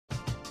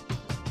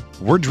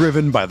We're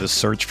driven by the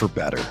search for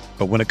better.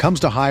 But when it comes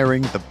to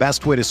hiring, the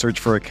best way to search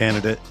for a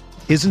candidate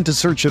isn't to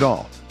search at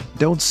all.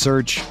 Don't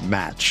search,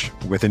 match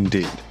with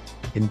Indeed.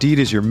 Indeed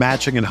is your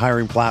matching and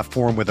hiring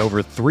platform with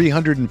over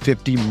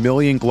 350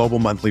 million global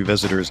monthly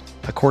visitors,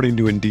 according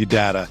to Indeed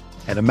data,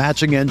 and a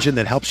matching engine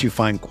that helps you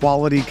find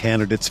quality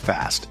candidates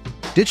fast.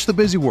 Ditch the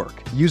busy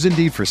work. Use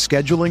Indeed for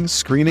scheduling,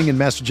 screening, and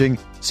messaging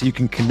so you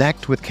can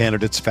connect with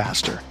candidates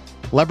faster.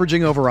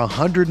 Leveraging over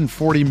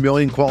 140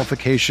 million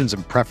qualifications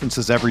and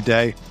preferences every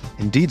day,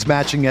 Indeed's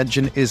matching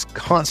engine is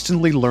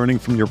constantly learning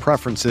from your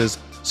preferences,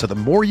 so the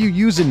more you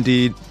use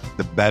Indeed,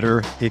 the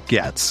better it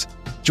gets.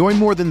 Join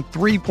more than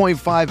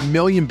 3.5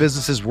 million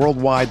businesses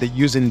worldwide that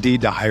use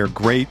Indeed to hire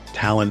great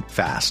talent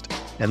fast.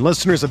 And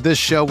listeners of this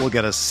show will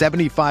get a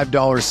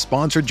 $75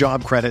 sponsored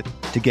job credit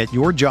to get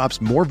your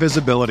jobs more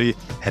visibility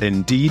at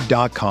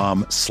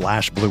Indeed.com/Blue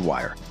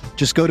Wire.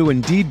 Just go to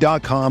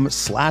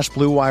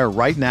Indeed.com/Blue Wire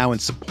right now and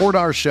support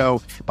our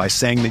show by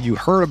saying that you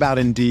heard about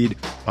Indeed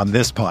on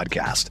this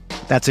podcast.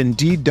 That's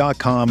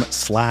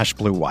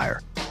Indeed.com/Blue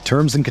Wire.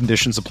 Terms and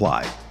conditions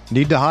apply.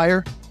 Need to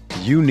hire?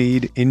 You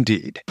need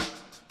Indeed.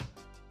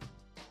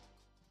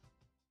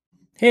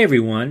 Hey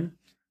everyone,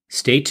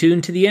 stay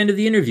tuned to the end of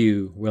the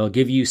interview where I'll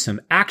give you some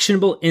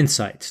actionable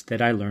insights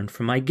that I learned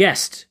from my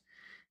guest.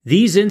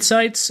 These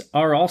insights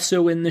are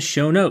also in the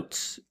show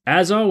notes.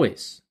 As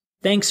always,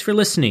 thanks for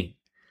listening.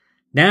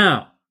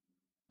 Now,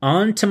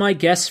 on to my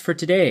guest for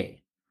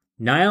today,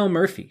 Niall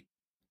Murphy,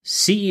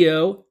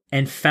 CEO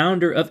and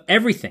founder of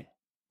EVRYTHNG.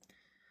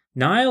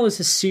 Niall is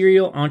a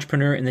serial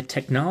entrepreneur in the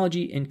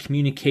technology and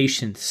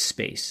communications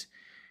space.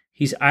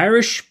 He's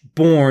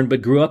Irish-born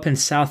but grew up in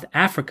South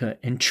Africa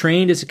and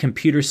trained as a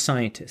computer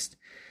scientist.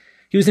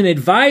 He was an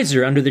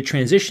advisor under the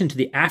transition to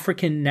the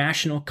African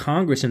National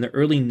Congress in the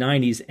early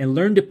 90s and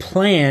learned to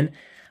plan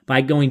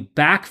by going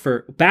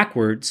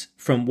backwards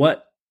from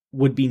what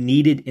would be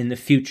needed in the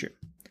future.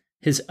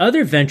 His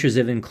other ventures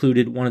have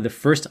included one of the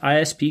first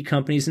ISP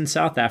companies in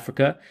South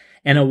Africa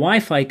and a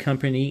Wi-Fi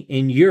company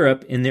in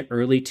Europe in the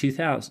early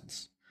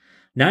 2000s.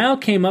 Niall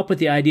came up with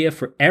the idea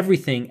for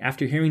EVRYTHNG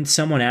after hearing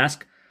someone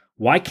ask,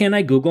 "Why can't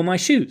I Google my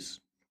shoes?"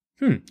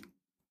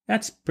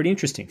 That's pretty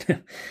interesting.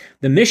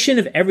 The mission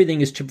of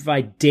EVRYTHNG is to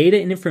provide data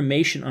and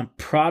information on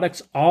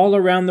products all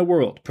around the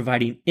world,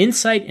 providing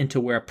insight into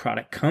where a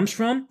product comes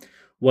from,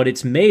 what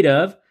it's made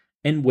of,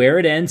 and where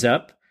it ends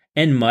up,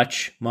 and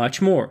much,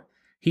 much more.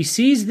 He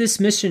sees this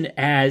mission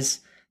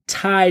as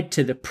tied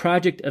to the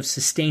project of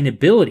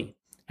sustainability.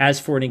 As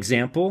for an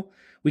example,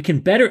 we can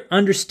better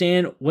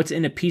understand what's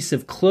in a piece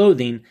of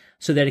clothing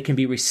so that it can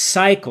be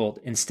recycled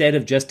instead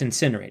of just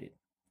incinerated.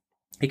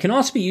 It can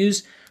also be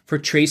used for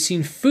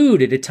tracing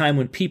food at a time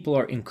when people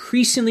are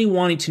increasingly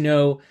wanting to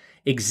know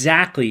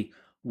exactly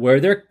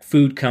where their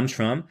food comes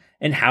from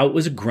and how it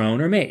was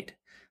grown or made.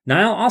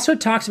 Niall also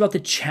talks about the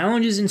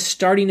challenges in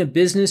starting a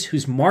business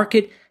whose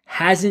market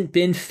hasn't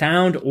been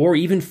found or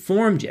even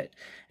formed yet,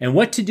 and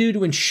what to do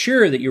to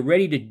ensure that you're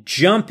ready to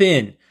jump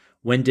in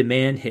when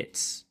demand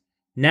hits.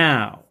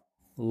 Now,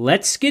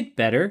 let's get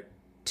better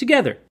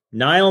together.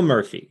 Niall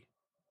Murphy,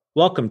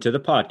 welcome to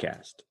the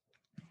podcast.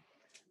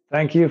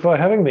 Thank you for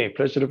having me.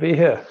 Pleasure to be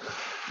here.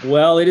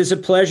 Well, it is a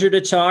pleasure to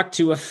talk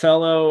to a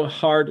fellow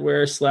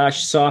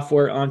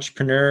hardware/software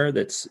entrepreneur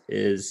that's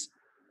as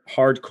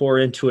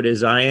hardcore into it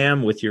as I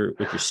am with your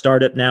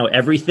startup now,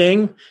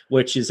 EVRYTHNG,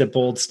 which is a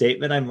bold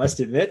statement, I must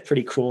admit.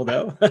 Pretty cool,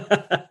 though.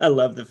 I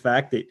love the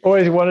fact that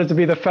always wanted to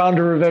be the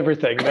founder of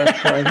everything.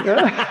 That's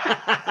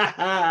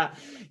right.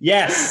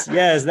 Yes,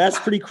 that's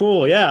pretty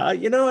cool. Yeah, I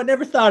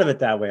never thought of it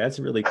that way. That's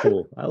really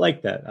cool. I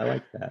like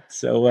that.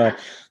 So,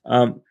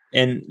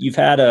 and you've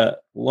had a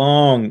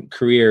long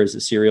career as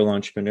a serial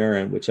entrepreneur,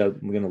 and which I'm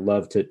going to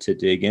love to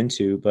dig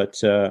into.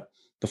 But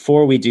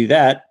before we do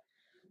that,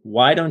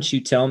 why don't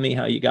you tell me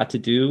how you got to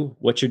do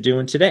what you're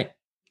doing today?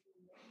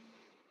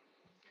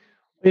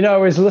 I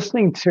was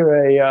listening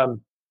to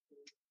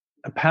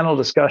a panel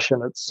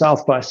discussion at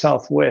South by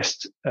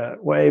Southwest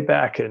way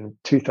back in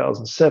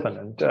 2007,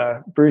 and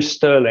Bruce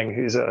Sterling,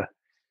 who's a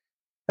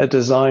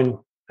design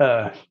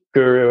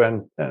guru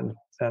and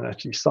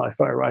actually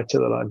sci-fi writer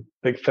that I'm a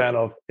big fan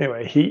of.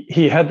 Anyway,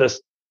 he had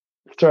this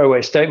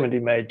throwaway statement he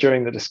made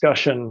during the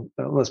discussion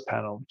on this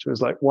panel, which was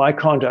like, "Why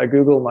can't I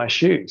Google my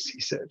shoes?" He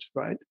said,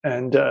 right?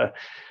 And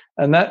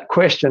that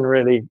question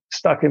really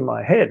stuck in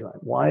my head.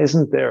 Like, why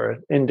isn't there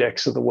an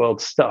index of the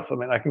world's stuff? I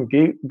mean, I can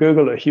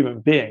Google a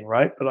human being,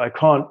 right? But I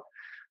can't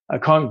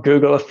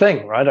Google a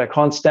thing, right? I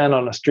can't stand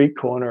on a street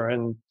corner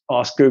and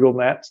ask Google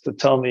Maps to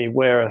tell me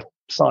where a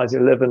size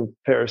 11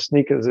 pair of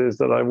sneakers is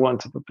that I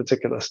want of a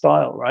particular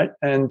style, right?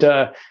 And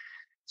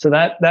so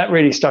that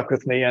really stuck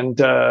with me, and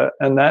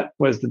that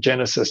was the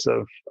genesis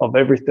of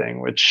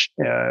EVRYTHNG, which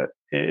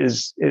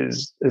is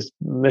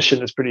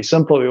mission is pretty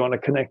simple. We want to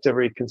connect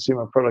every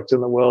consumer product in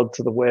the world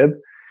to the web,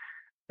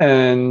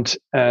 and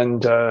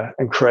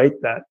create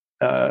that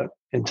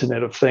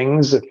Internet of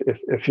Things,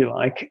 if you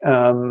like.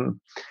 But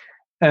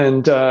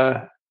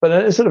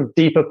a sort of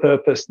deeper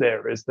purpose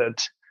there is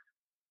that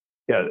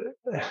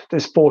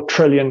there's 4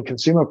 trillion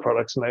consumer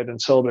products made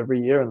and sold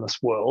every year in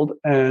this world,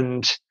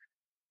 and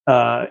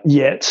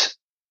yet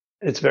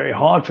it's very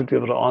hard for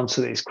people to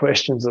answer these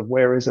questions of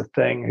where is a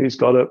thing, who's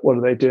got it, what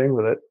are they doing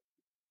with it.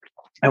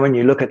 And when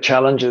you look at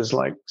challenges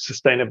like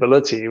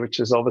sustainability, which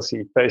is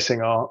obviously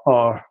facing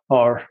our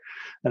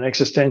an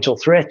existential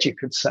threat, you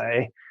could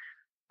say,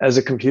 as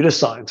a computer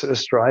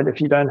scientist, right? If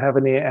you don't have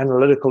any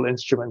analytical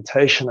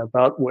instrumentation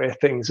about where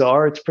things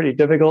are, it's pretty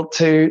difficult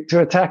to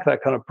attack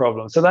that kind of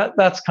problem. So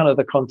that's kind of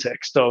the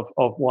context of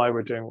why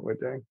we're doing what we're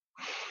doing.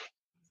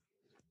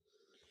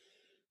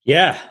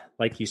 Yeah,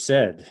 like you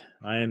said,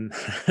 I'm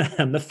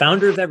I'm the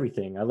founder of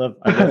everything. I love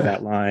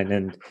that line.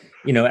 And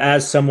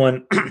as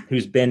someone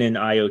who's been in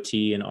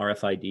IoT and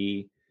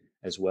RFID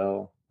as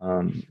well,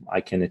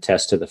 I can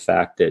attest to the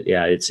fact that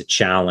it's a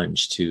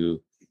challenge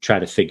to try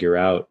to figure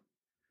out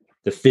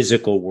the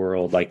physical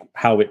world, like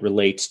how it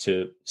relates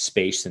to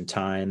space and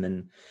time.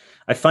 And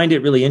I find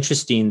it really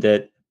interesting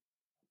that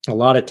a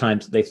lot of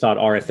times they thought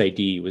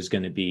RFID was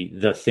going to be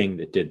the thing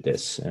that did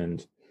this.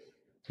 And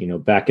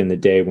back in the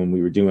day when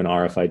we were doing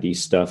RFID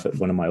stuff at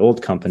one of my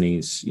old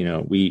companies,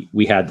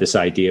 we had this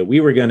idea.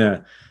 We were going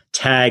to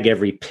tag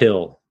every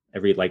pill,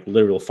 every like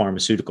literal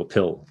pharmaceutical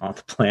pill on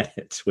the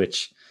planet,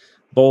 which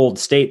bold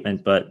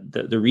statement. But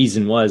the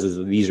reason is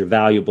that these are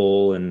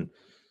valuable and,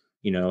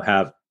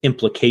 have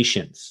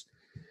implications.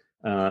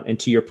 And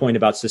to your point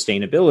about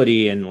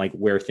sustainability and like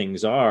where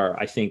things are,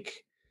 I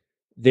think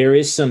there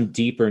is some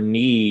deeper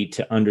need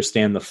to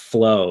understand the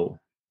flow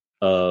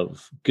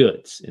of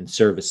goods and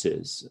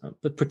services,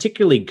 but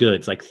particularly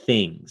goods like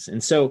things.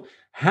 And so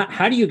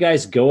how do you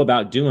guys go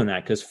about doing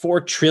that? Because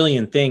 4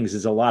 trillion things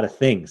is a lot of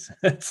things.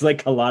 It's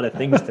like a lot of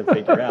things to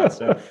figure out.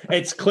 So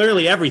it's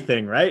clearly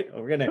everything, right?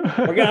 I'm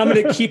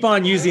gonna keep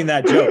on using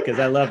that joke because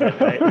I love it,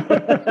 right?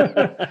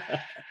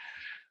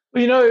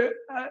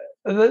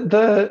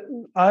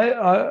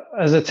 I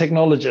as a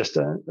technologist,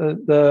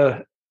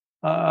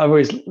 I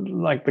always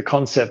like the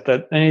concept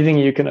that anything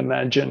you can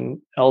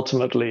imagine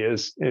ultimately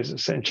is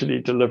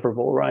essentially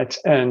deliverable, right?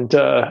 And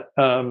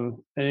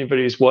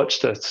anybody who's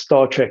watched a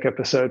Star Trek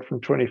episode from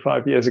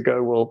 25 years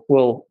ago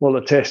will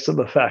attest to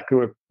the fact that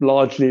we're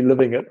largely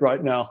living it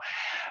right now.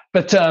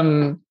 But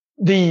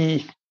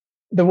the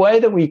way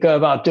that we go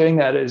about doing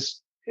that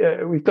is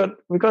we've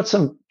got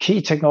some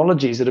key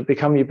technologies that have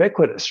become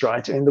ubiquitous,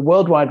 right? And the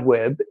World Wide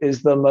Web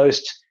is the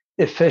most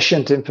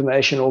efficient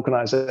information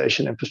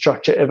organization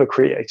infrastructure ever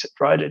created,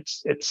 right?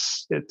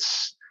 It's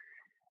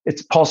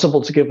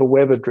possible to give a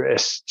web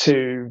address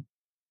to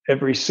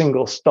every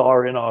single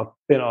star in our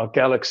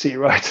galaxy,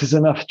 right? There's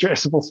enough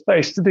addressable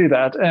space to do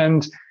that,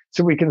 and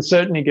so we can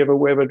certainly give a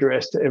web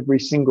address to every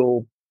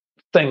single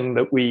thing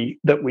that we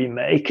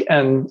make,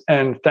 and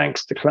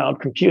thanks to cloud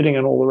computing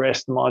and all the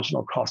rest, the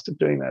marginal cost of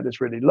doing that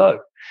is really low.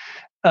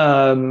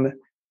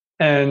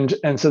 And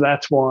so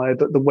that's why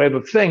the Web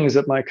of Things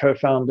that my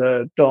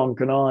co-founder Don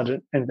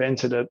Gennard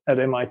invented at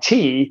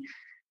MIT,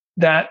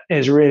 that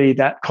is really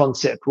that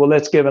concept. Well,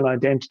 let's give an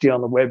identity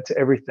on the web to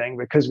everything,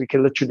 because we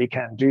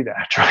can do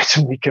that, right?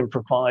 And we can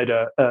provide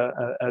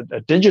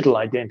a digital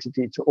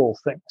identity to all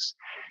things.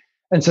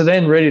 And so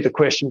then really the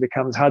question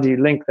becomes, how do you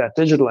link that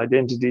digital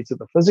identity to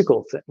the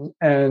physical thing?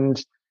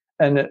 And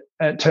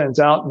it turns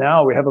out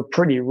now we have a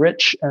pretty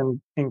rich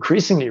and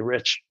increasingly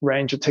rich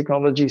range of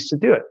technologies to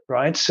do it,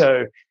 right?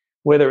 So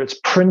whether it's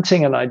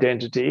printing an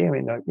identity,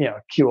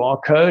 QR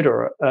code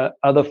or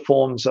other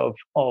forms of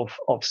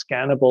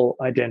scannable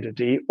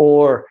identity,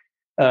 or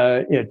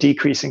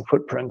decreasing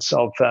footprints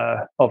of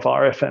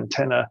RF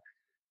antenna,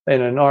 in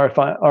an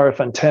RF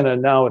antenna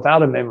now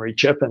without a memory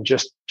chip, and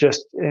just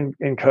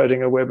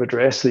encoding a web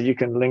address so you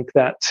can link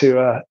that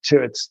to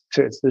its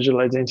digital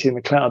identity in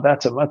the cloud.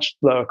 That's a much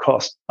lower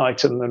cost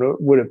item than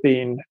it would have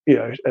been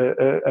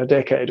a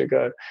decade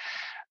ago.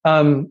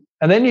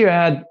 And then you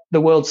add the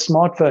world's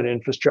smartphone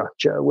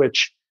infrastructure,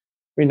 which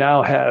we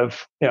now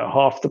have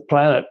half the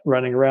planet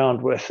running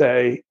around with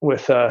a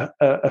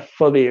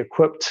fully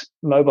equipped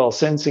mobile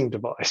sensing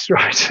device,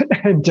 right?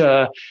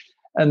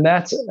 And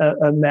that's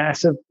a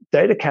massive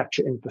data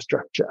capture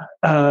infrastructure.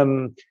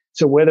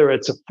 So whether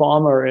it's a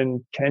farmer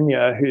in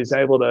Kenya who's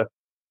able to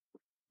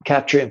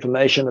capture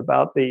information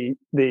about the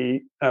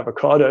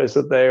avocados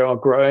that they are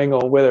growing,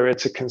 or whether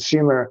it's a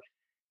consumer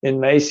in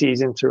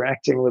Macy's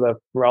interacting with a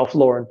Ralph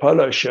Lauren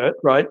polo shirt,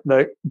 right?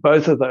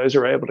 Both of those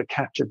are able to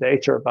capture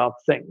data about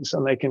things,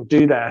 and they can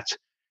do that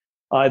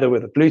either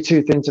with a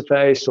Bluetooth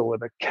interface or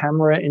with a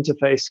camera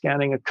interface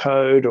scanning a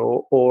code,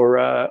 or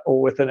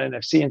with an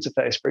NFC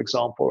interface, for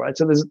example, right?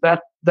 So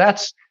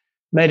that's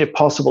made it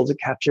possible to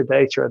capture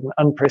data at an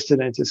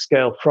unprecedented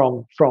scale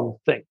from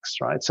things,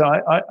 right? So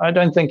I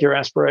don't think your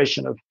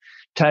aspiration of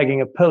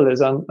tagging a pill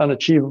is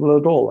unachievable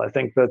at all. I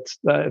think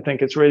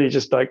it's really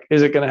just like,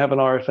 is it going to have an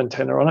RF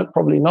antenna on it?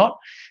 Probably not.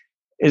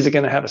 Is it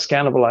going to have a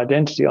scannable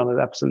identity on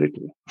it?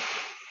 Absolutely.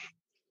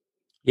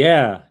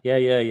 Yeah.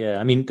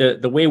 I mean,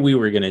 the way we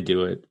were going to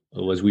do it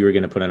was we were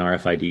going to put an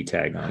RFID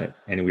tag on it,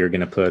 and we were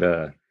going to put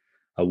a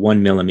a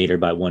 1 millimeter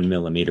by 1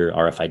 millimeter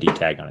RFID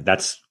tag on it.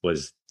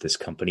 Was this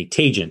company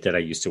Tagent that I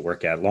used to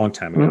work at a long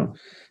time ago.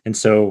 And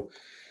so,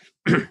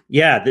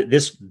 yeah,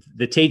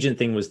 the Tagent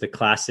thing was the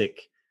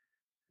classic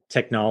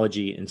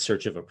technology in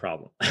search of a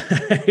problem,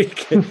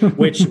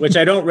 which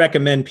I don't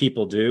recommend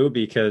people do,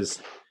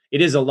 because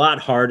it is a lot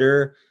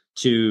harder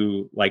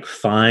to like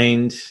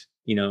find,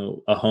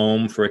 a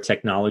home for a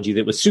technology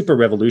that was super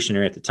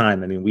revolutionary at the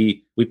time. I mean,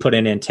 we put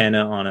an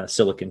antenna on a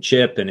silicon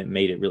chip and it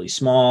made it really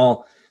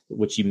small,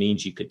 which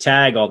means you could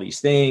tag all these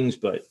things.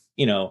 But,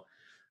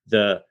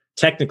 the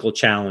technical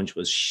challenge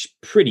was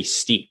pretty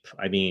steep.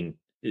 I mean,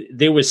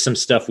 there was some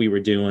stuff we were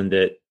doing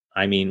that,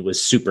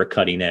 was super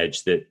cutting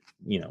edge that,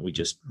 we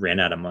just ran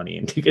out of money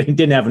and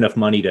didn't have enough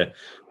money to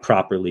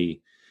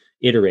properly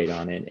iterate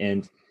on it.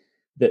 And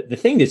the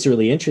thing that's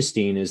really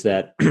interesting is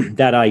that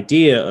that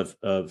idea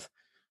of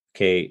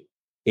okay,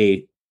 an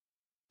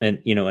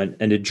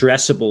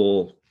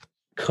addressable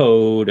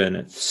code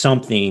and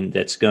something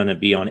that's going to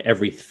be on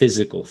every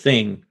physical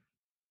thing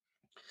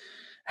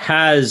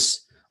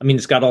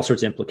it's got all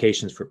sorts of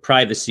implications for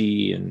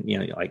privacy and,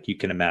 like you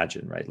can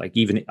imagine, right? Like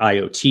even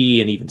IoT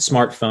and even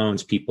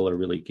smartphones, people are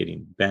really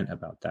getting bent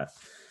about that.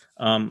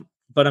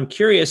 But I'm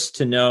curious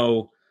to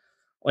know,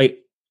 like,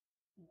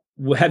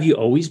 have you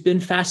always been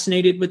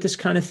fascinated with this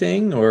kind of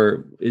thing,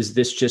 or is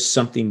this just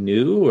something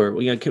new, or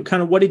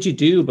kind of what did you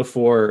do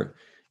before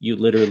you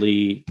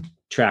literally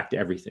tracked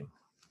everything?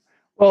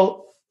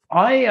 Well,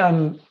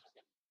 I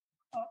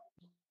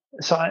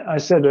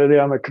said earlier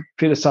I'm a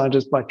computer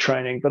scientist by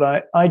training,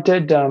 but I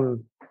did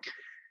I'm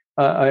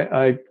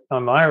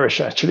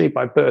Irish actually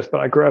by birth,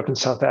 but I grew up in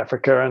South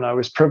Africa, and I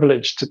was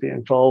privileged to be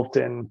involved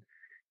in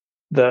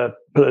the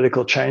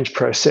political change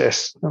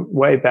process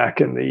way back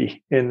in the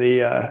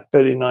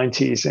early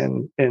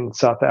 90s in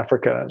South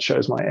Africa. It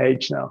shows my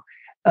age now.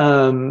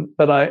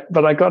 But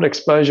I got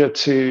exposure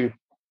to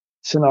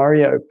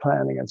scenario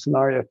planning and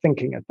scenario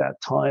thinking at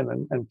that time,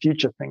 and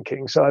future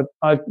thinking. So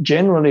I've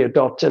generally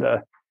adopted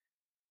a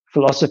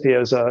philosophy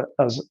as an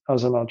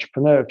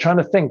entrepreneur, trying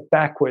to think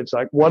backwards,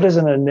 like what is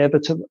an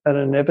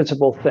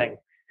inevitable thing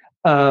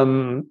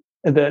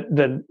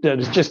that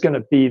is just going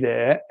to be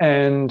there,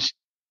 and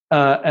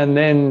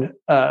then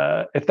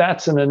if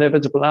that's an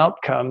inevitable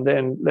outcome,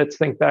 then let's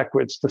think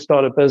backwards to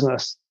start a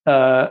business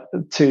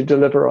to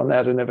deliver on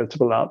that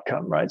inevitable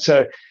outcome, right?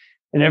 So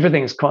in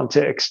everything's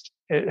context,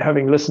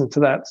 having listened to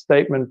that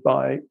statement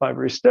by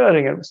Bruce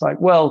Sterling, it was like,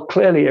 well,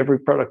 clearly every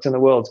product in the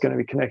world is going to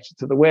be connected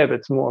to the web.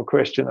 It's more a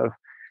question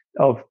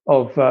of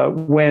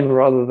when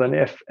rather than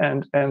if,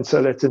 and so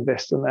let's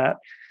invest in that.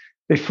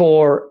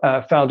 Before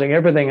founding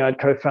everything, I'd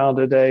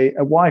co-founded a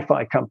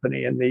Wi-Fi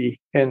company in the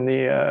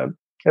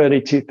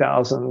early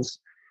 2000s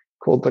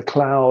called The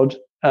Cloud,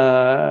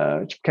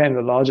 which became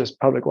the largest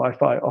public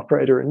Wi-Fi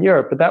operator in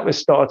Europe. But that was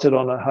started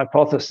on a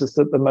hypothesis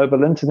that the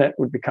mobile internet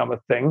would become a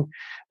thing,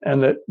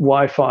 and that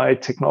Wi-Fi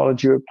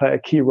technology would play a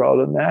key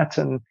role in that.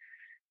 And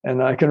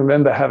I can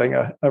remember having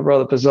a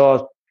rather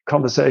bizarre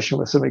conversation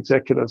with some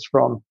executives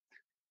from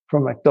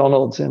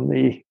McDonald's in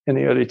the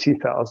early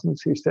 2000s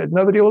who said,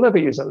 nobody will ever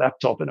use a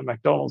laptop in a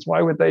McDonald's.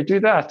 Why would they do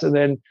that? And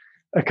then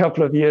a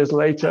couple of years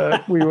later,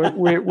 we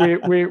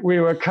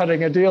were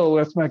cutting a deal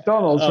with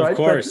McDonald's, right? Of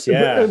course,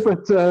 yeah.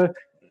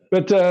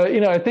 But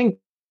I think.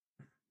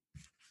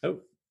 Oh.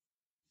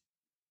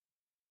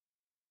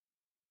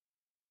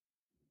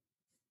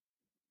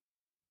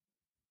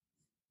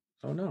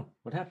 Oh no!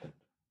 What happened?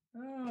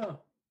 Oh.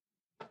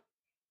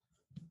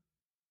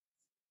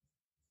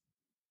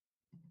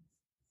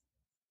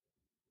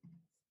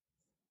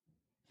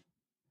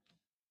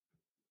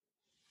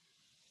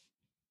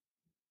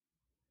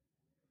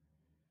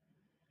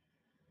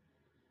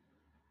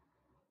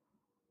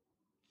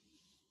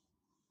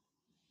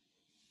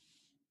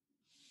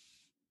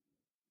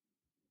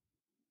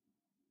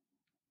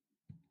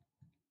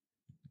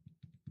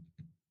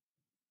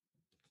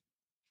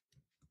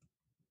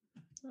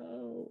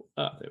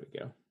 Oh, there we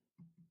go.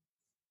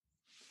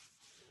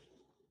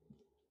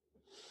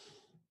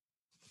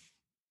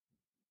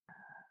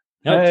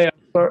 Nope. Hey,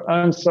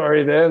 I'm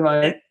sorry there.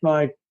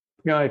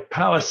 My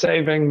power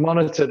saving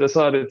monitor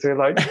decided to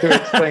do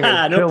its thing.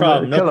 No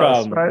problem.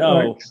 Us, right?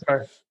 No,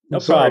 no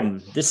sorry.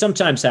 problem. This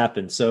sometimes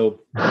happens. So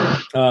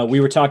we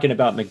were talking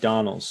about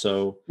McDonald's.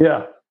 So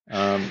yeah,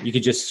 you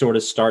could just sort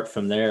of start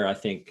from there. I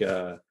think.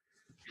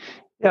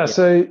 Yeah.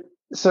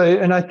 So,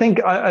 and I think,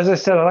 as I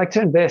said, I like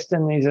to invest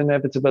in these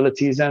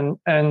inevitabilities,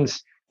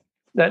 and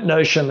that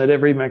notion that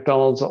every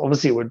McDonald's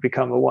obviously would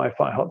become a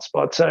Wi-Fi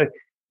hotspot. So,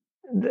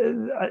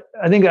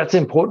 I think that's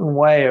an important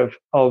way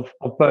of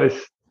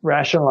both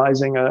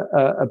rationalizing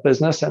a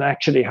business and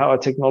actually how a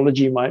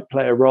technology might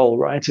play a role,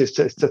 right? Is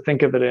to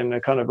think of it in a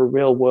kind of a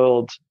real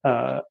world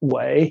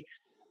way,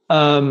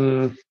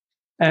 and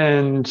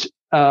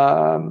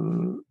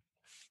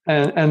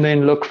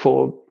then look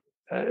for.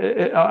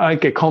 I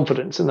get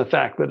confidence in the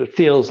fact that it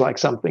feels like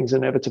something's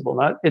inevitable.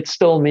 Now, it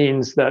still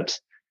means that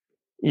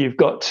you've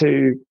got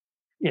to,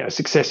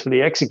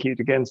 successfully execute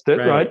against it,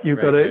 right?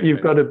 You've got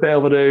to be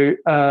able to.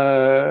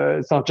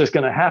 It's not just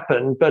going to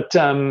happen, but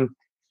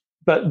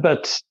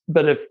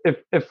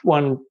if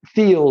one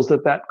feels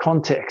that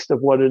context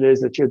of what it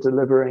is that you're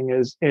delivering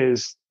is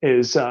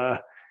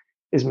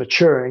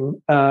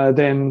maturing,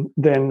 then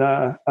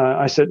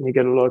I certainly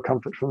get a lot of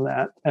comfort from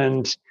that.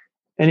 And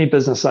any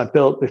business I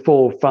built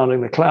before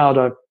founding the cloud,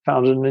 I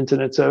founded an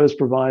internet service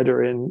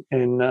provider in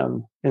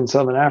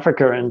Southern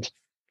Africa, and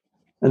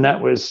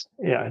that was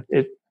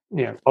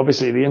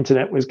obviously the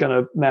internet was going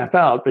to map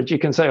out, but you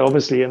can say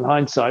obviously in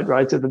hindsight,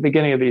 right, at the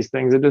beginning of these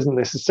things, it isn't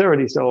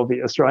necessarily so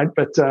obvious, right?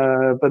 But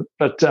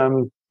that's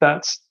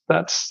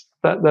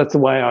the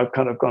way I've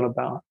kind of gone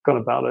about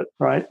it,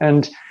 right?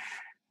 And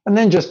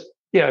then just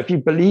if you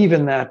believe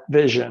in that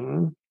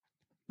vision,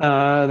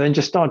 then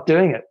just start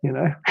doing it,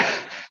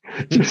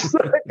 just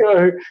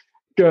go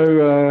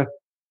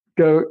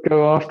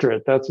after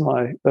it. That's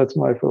my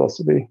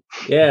philosophy.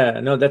 Yeah,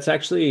 no, that's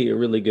actually a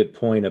really good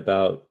point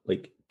about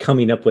like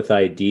coming up with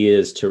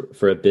ideas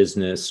for a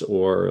business,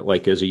 or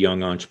like as a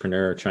young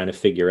entrepreneur trying to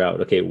figure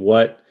out, okay,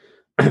 what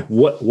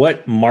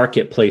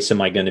marketplace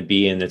am I going to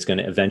be in that's going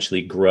to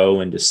eventually grow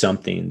into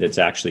something that's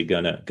actually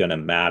going to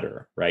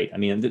matter, right? I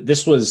mean,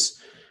 this was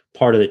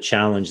part of the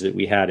challenge that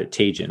we had at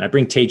Taegent. I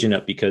bring Taegent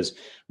up because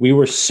we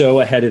were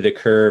so ahead of the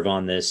curve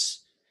on this,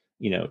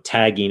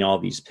 tagging all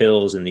these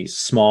pills and these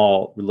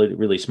small,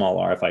 really small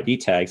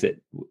RFID tags,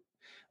 that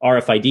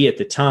RFID at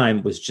the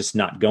time was just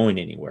not going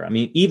anywhere. I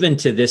mean, even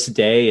to this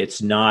day,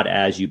 it's not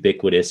as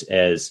ubiquitous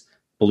as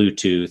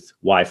Bluetooth,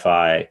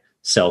 Wi-Fi,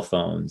 cell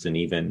phones, and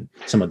even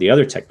some of the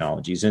other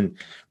technologies. And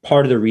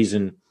part of the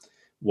reason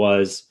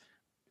was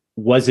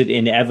it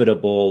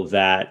inevitable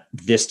that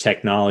this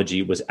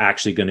technology was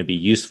actually going to be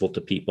useful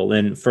to people?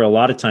 And for a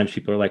lot of times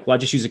people are like, well, I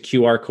just use a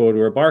QR code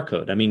or a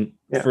barcode. I mean,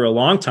 for a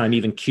long time,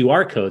 even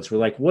QR codes were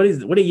like, what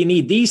do you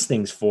need these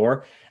things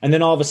for? And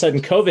then all of a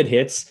sudden COVID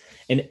hits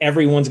and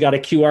everyone's got a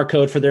QR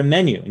code for their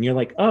menu. And you're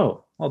like,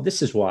 oh, well,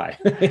 this is why,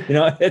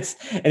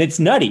 it's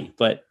nutty,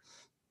 but.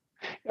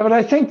 Yeah, but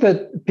I think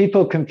that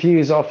people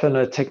confuse often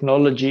a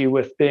technology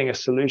with being a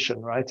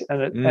solution, right?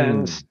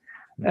 And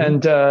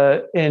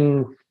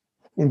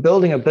in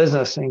building a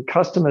business, and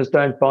customers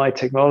don't buy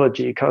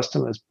technology,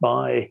 customers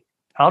buy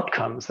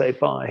outcomes, they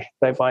buy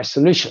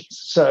solutions.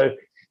 So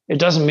it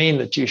doesn't mean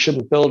that you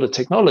shouldn't build a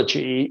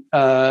technology,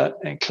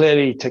 and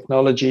clearly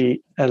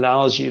technology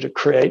allows you to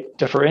create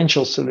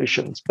differential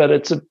solutions, but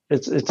it's a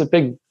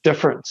big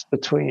difference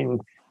between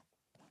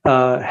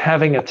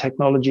having a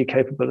technology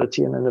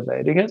capability and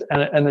innovating it,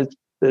 and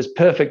there's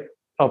perfect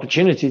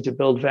opportunity to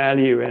build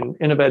value in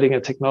innovating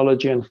a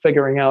technology and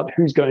figuring out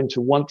who's going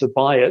to want to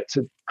buy it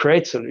to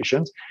create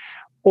solutions,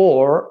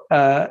 or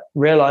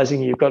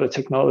realizing you've got a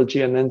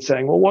technology and then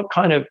saying, well, what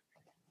kind of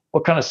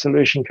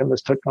solution can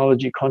this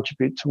technology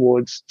contribute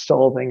towards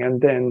solving, and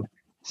then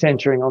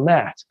centering on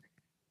that.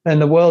 In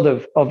the world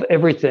of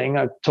everything,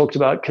 I've talked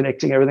about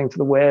connecting everything to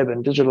the web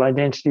and digital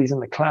identities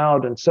in the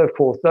cloud and so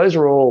forth. Those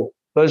are all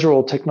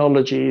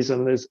technologies,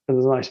 and there's a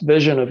nice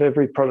vision of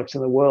every product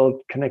in the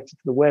world connected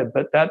to the web,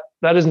 but that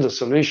isn't a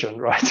solution,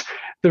 right?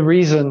 The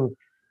reason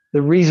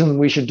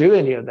we should do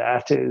any of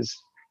that is,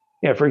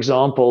 for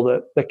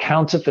example, the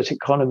counterfeit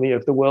economy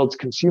of the world's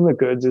consumer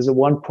goods is a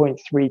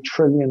 $1.3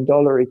 trillion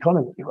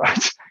economy,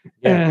 right?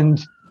 Yeah.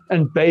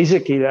 And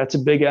basically that's a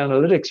big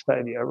analytics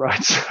failure,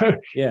 right?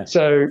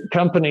 So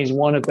companies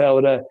want to be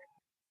able to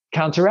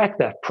counteract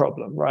that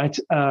problem, right?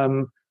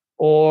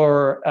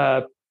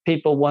 Or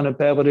people want to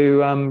be able to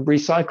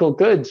recycle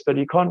goods, but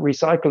you can't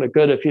recycle a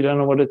good if you don't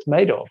know what it's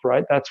made of,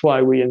 right? That's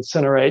why we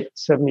incinerate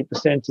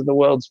 70% of the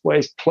world's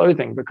waste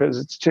clothing, because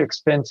it's too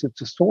expensive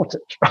to sort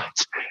it,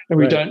 right? And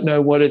we don't know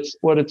what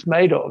it's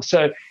made of.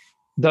 So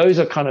those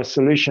are kind of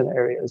solution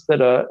areas that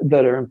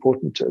are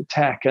important to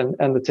attack,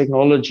 and the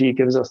technology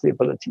gives us the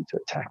ability to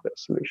attack those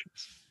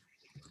solutions.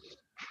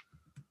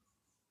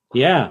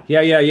 Yeah.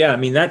 I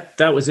mean,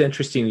 that was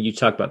interesting that you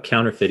talked about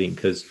counterfeiting,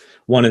 because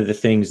one of the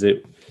things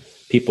that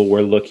people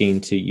were looking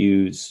to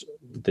use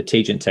the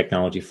Taegent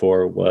technology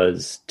for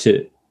was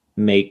to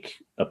make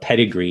a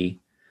pedigree,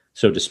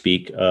 so to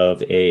speak,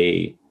 of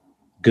a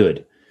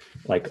good,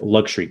 like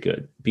luxury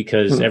good,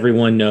 because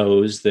everyone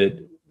knows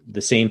that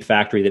the same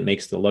factory that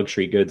makes the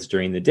luxury goods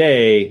during the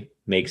day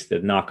makes the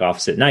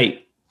knockoffs at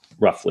night,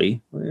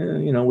 roughly,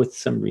 with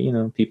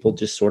some, people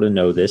just sort of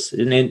know this.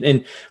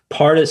 And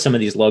part of some of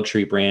these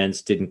luxury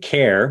brands didn't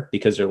care,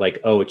 because they're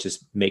like, oh, it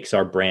just makes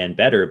our brand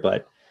better.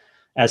 But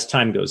as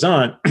time goes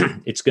on,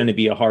 it's going to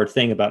be a hard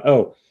thing about,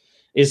 oh,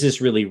 is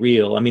this really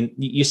real? I mean,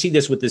 you see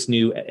this with this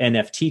new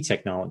NFT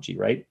technology,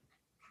 right?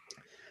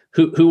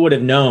 Who would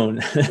have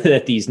known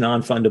that these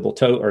non-fungible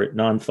or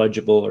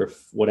non-fungible or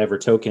whatever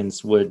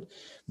tokens would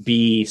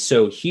be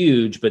so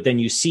huge? But then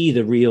you see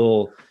the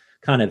real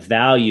kind of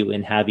value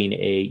in having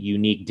a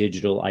unique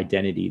digital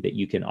identity that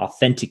you can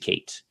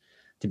authenticate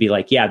to be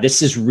like, yeah,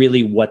 this is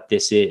really what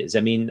this is.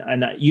 I mean,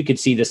 and you could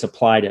see this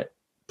apply to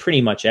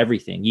pretty much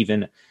everything,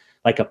 even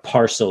like a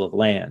parcel of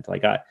land.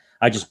 Like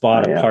I just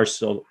bought a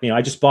parcel,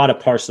 I just bought a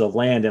parcel of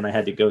land, and I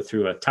had to go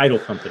through a title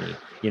company,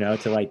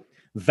 to like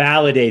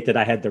validate that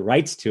I had the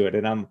rights to it.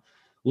 And I'm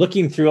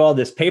looking through all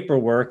this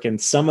paperwork, and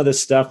some of the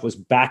stuff was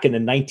back in the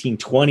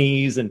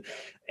 1920s, and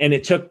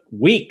it took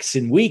weeks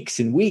and weeks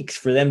and weeks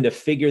for them to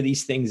figure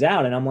these things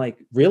out. And I'm like,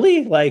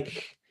 really?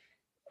 Like,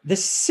 this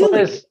is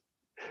silly.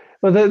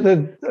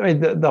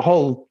 The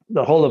whole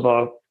of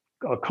our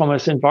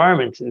commerce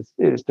environment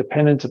is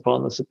dependent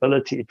upon this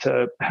ability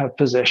to have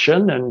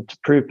possession and to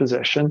prove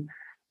possession,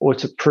 or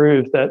to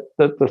prove that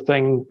the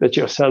thing that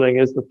you're selling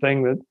is the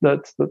thing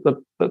that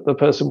the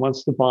person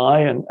wants to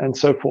buy, and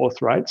so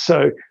forth, right?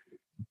 So,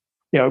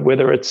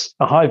 whether it's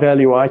a high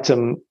value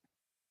item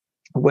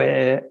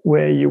where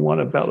you want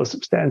to be able to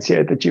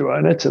substantiate that you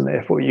own it, and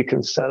therefore you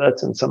can sell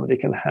it, and somebody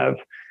can have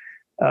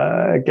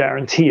a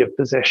guarantee of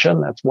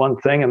possession. That's one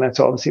thing, and that's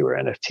obviously where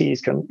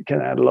NFTs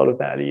can add a lot of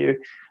value.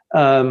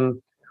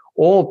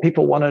 Or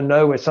people want to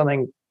know where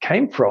something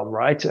came from,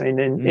 right? I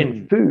mean,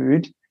 in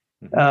food,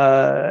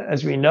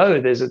 as we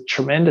know, there's a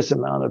tremendous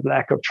amount of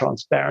lack of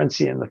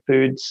transparency in the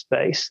food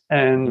space,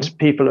 and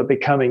people are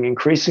becoming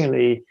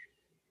increasingly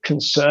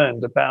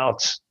concerned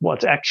about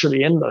what's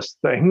actually in this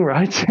thing,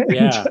 right?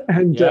 Yeah.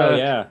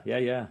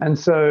 And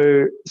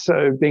so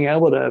being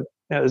able to,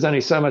 there's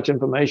only so much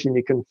information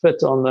you can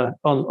fit on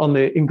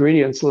the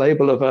ingredients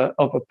label of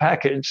a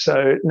package.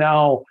 So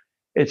now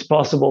it's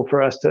possible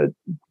for us to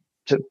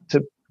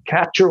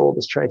capture all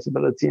this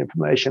traceability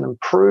information and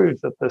prove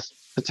that this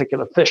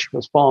particular fish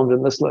was farmed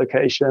in this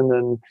location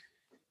and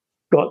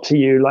got to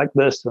you like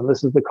this, and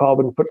this is the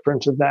carbon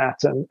footprint of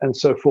that, and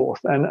so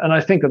forth. And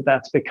I think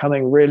that's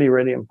becoming really,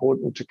 really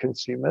important to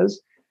consumers,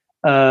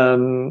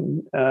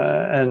 and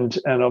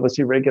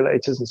obviously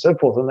regulators and so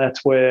forth. And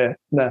that's where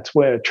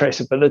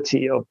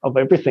traceability of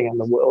everything in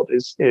the world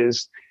is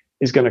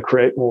going to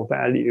create more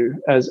value,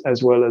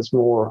 as well as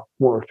more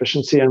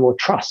efficiency and more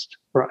trust,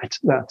 right?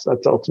 That's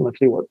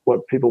ultimately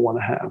what people want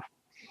to have.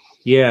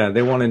 Yeah,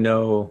 they want to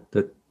know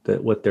that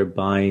what they're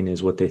buying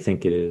is what they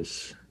think it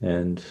is.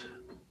 And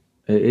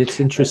it's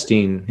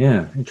interesting.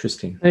 Yeah,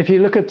 interesting. And if you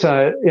look at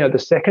the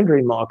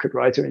secondary market,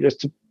 right? I mean, just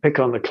to pick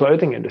on the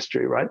clothing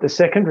industry, right? The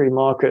secondary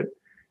market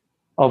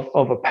of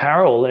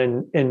apparel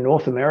in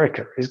North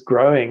America is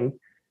growing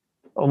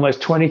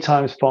almost 20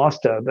 times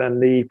faster than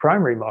the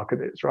primary market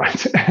is,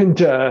 right? And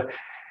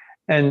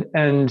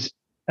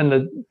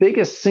the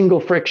biggest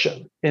single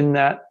friction in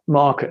that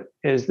market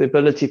is the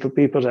ability for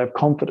people to have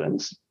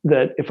confidence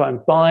that if I'm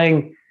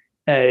buying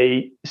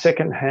a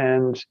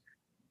secondhand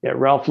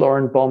Ralph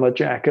Lauren bomber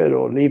jacket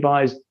or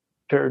Levi's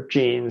pair of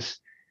jeans,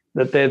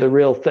 that they're the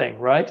real thing,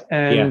 right?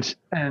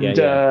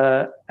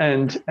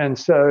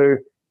 So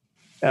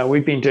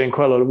we've been doing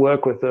quite a lot of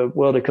work with the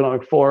World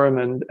Economic Forum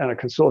and a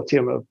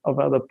consortium of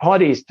other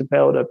parties to be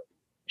able to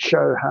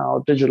show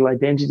how digital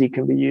identity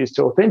can be used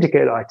to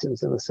authenticate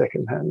items in the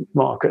secondhand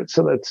market,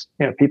 so that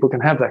people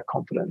can have that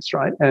confidence,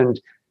 right?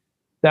 And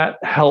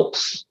that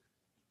helps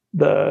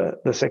the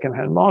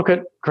secondhand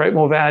market create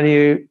more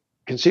value.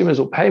 Consumers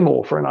will pay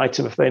more for an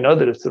item if they know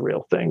that it's the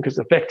real thing, because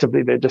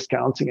effectively they're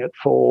discounting it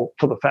for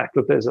the fact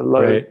that there's a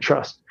low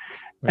trust.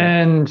 Right.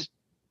 And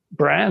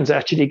brands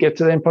actually get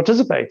to then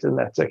participate in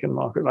that second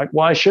market. Like,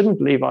 why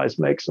shouldn't Levi's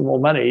make some more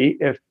money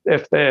if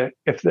they're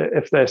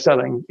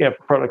selling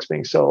products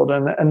being sold,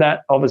 and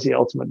that obviously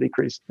ultimately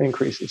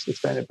increases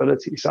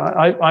sustainability. So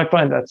I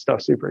find that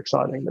stuff super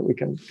exciting, that we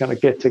can kind of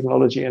get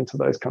technology into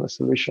those kind of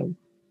solution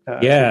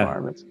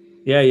environments.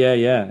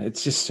 Yeah.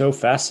 It's just so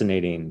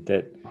fascinating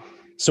that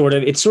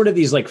it's sort of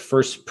these like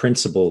first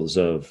principles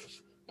of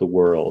the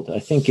world. I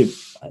think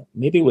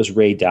maybe it was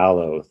Ray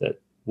Dalio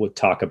that would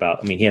talk about,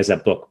 I mean, he has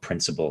that book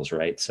Principles,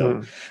 right?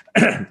 So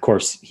of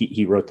course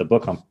he wrote the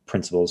book on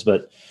principles,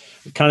 but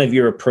kind of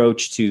your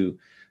approach to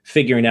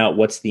figuring out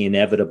what's the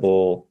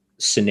inevitable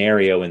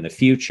scenario in the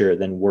future,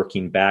 then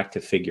working back to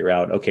figure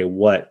out, okay,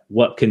 what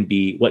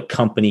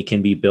company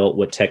can be built,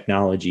 what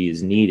technology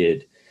is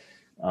needed.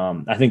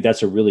 I think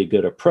that's a really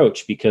good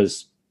approach,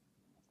 because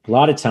a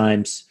lot of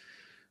times,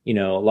 a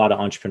lot of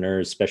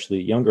entrepreneurs,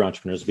 especially younger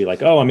entrepreneurs, will be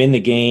like, oh, I'm in the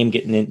game,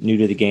 new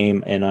to the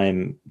game, and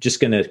I'm just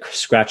going to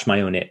scratch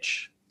my own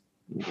itch,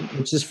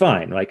 which is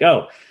fine. Like,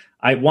 oh,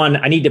 I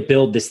need to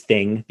build this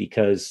thing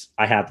because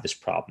I have this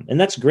problem. And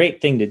that's a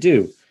great thing to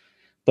do.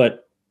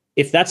 But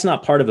if that's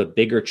not part of a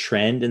bigger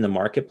trend in the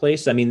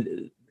marketplace, I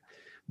mean,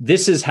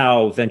 this is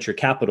how venture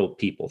capital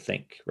people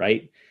think,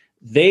 right?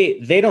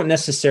 They don't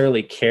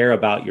necessarily care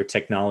about your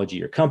technology,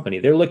 your company.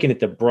 They're looking at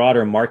the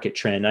broader market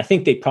trend. I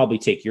think they probably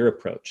take your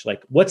approach,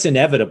 like what's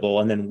inevitable,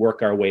 and then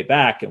work our way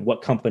back, and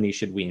what company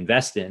should we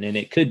invest in? And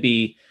it could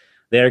be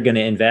they're going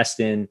to invest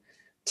in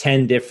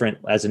 10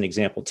 different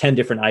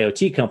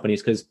IoT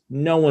companies, because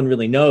no one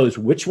really knows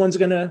which one's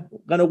going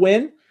to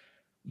win.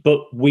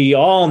 But we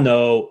all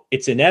know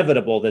it's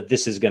inevitable that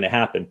this is going to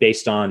happen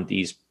based on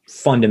these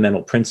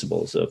fundamental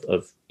principles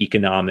of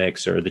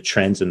economics or the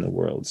trends in the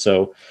world.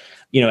 So,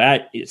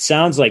 it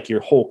sounds like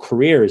your whole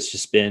career has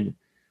just been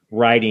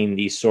writing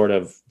these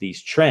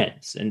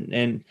trends.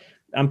 And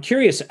I'm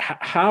curious,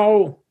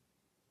 how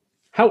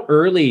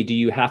early do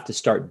you have to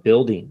start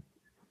building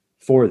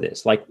for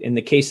this? Like in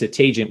the case of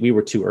Tagent, we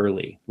were too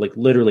early. Like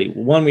literally,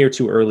 one, we were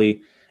too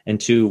early. and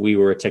two, we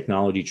were a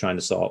technology trying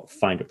to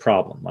find a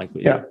problem. Like,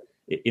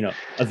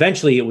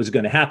 eventually it was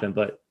going to happen,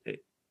 but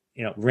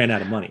ran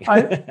out of money.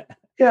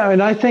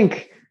 I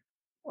think,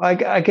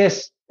 I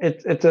guess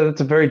it's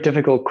a very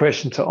difficult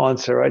question to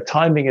answer, right?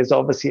 Timing is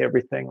obviously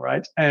everything,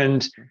 right?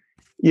 And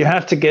you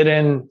have to get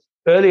in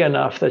early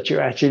enough that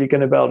you're actually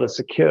going to be able to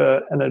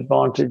secure an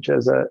advantage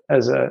as a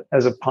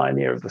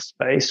pioneer of the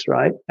space,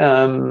 right?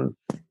 But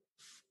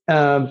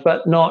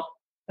not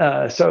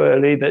so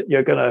early that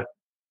you're going to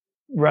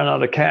run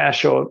out of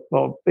cash or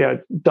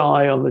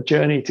die on the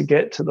journey to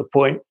get to the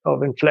point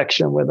of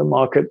inflection where the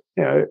market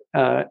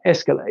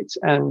escalates.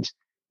 And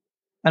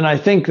I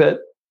think that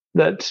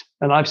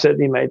and I've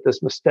certainly made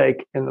this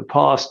mistake in the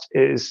past,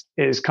 is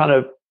kind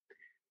of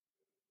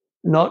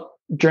not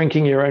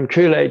drinking your own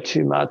Kool-Aid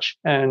too much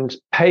and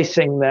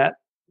pacing that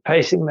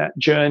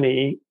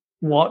journey,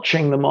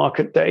 watching the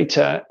market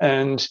data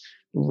and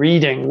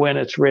reading when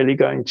it's really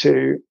going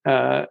to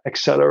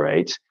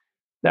accelerate.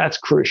 That's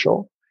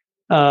crucial.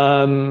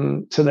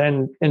 To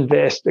then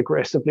invest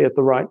aggressively at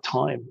the right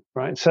time,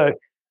 right? So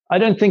I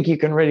don't think you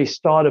can really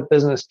start a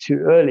business too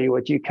early.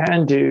 What you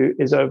can do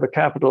is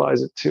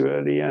overcapitalize it too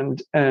early,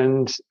 and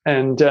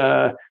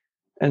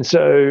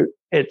so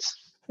it's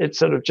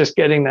sort of just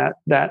getting that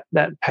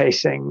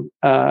pacing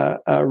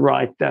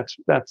right. That's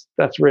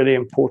really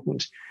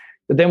important.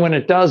 But then when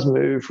it does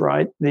move,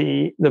 right,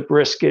 the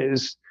risk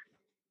is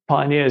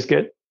pioneers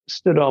get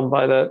stood on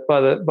by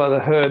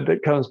the herd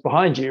that comes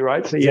behind you,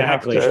 right? So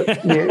exactly.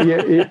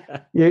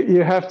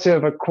 you have to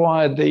have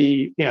acquired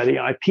the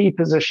IP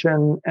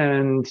position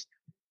and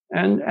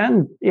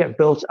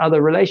built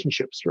other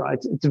relationships, right?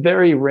 It's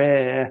very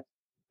rare,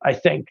 I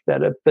think,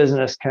 that a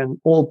business can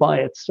all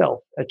by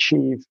itself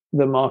achieve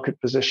the market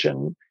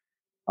position.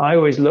 I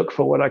always look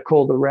for what I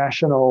call the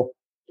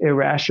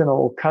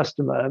irrational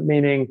customer,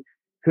 meaning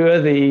who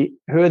are the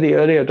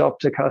early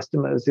adopter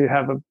customers who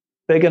have a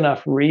big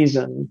enough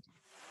reason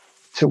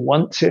to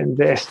want to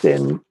invest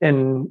in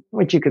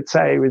what you could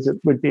say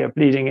would be a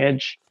bleeding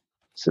edge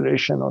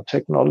solution or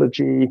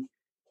technology,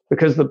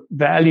 because the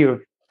value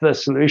of the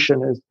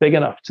solution is big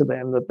enough to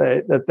them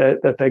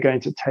that they're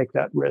going to take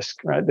that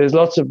risk, right? There's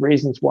lots of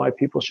reasons why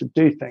people should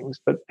do things,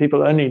 but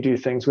people only do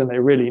things when they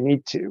really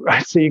need to,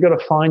 right? So you got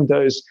to find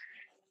those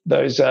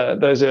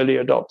early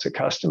adopter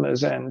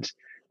customers and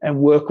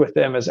work with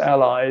them as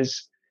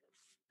allies,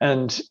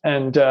 and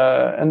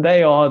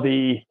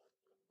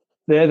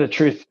they're the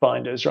truth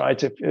finders,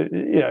 right? If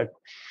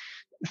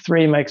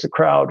three makes a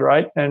crowd,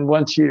 right? And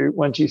once you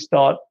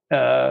start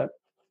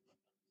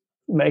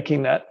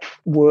making that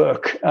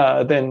work,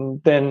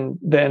 then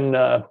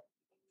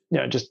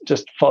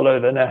just follow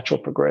the natural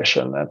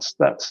progression. That's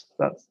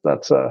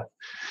the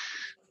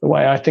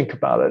way I think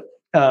about it.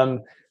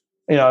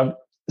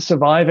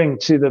 Surviving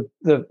to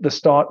the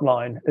start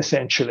line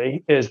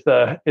essentially is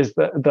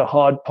the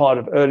hard part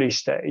of early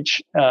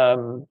stage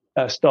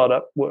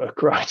startup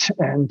work, right?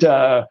 And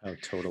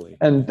totally.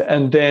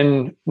 And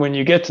then when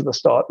you get to the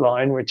start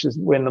line, which is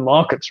when the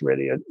market's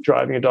really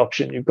driving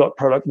adoption, you've got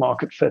product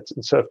market fit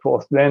and so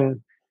forth.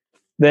 Then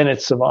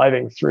it's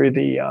surviving through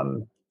the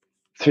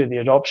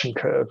adoption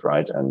curve,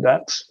 right? And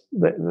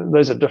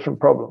those are different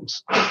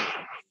problems.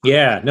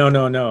 Yeah,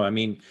 no. I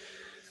mean,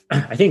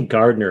 I think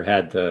Gardner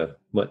had the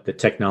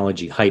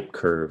technology hype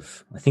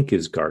curve. I think it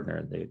was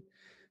Gardner. They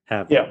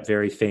have that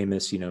very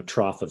famous,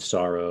 trough of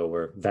sorrow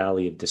or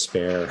valley of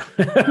despair,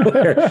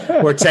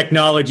 where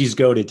technologies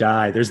go to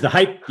die. There's the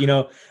hype,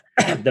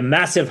 the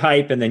massive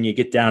hype, and then you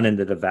get down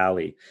into the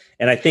valley.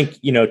 And I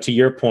think, to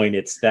your point,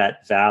 it's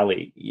that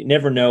valley. You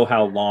never know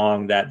how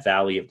long that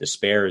valley of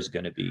despair is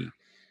going to be.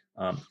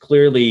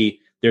 Clearly,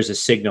 there's a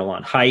signal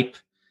on hype.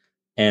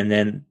 And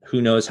then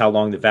who knows how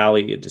long the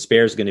valley of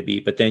despair is going to be.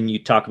 But then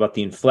you talk about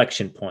the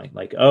inflection point,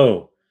 like,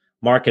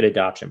 market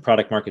adoption,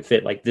 product market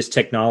fit, like this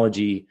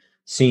technology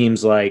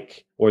seems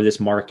like, or this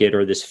market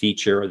or this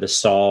feature or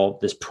this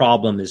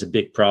problem is a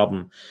big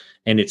problem,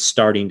 and it's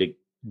starting to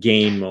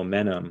gain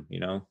momentum,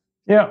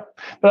 Yeah.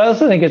 But I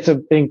also think it's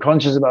being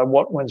conscious about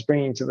what one's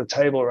bringing to the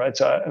table, right?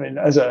 So, I mean,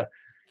 I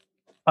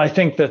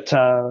think that,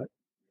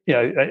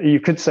 you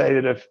could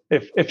say that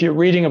if you're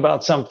reading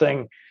about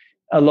something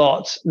a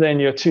lot, then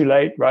you're too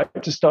late, right,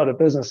 to start a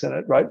business in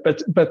it, right?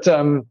 But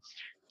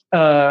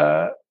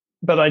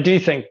I do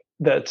think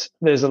that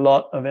there's a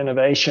lot of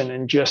innovation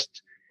in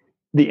just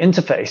the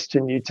interface to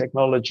new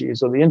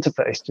technologies, or the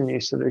interface to new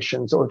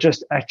solutions, or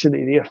just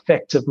actually the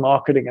effective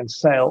marketing and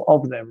sale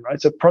of them,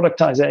 right? So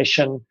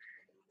productization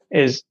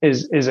is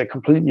a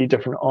completely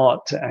different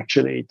art to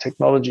actually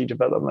technology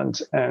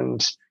development,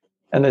 and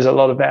there's a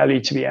lot of value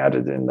to be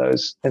added in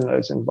those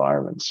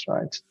environments,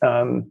 right?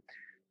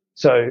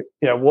 So,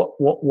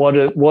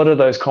 what are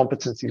those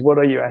competencies? What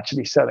are you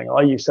actually selling?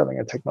 Are you selling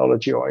a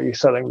technology, or are you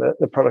selling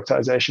the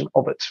productization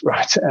of it,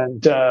 right?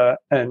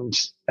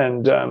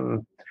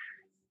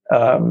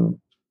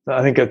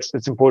 I think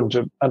it's important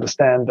to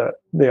understand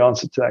the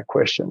answer to that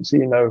question,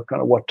 so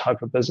kind of what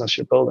type of business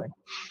you're building.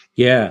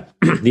 Yeah,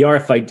 the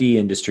RFID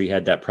industry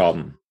had that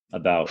problem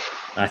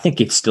I think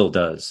it still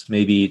does.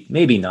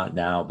 Maybe not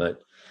now,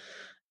 but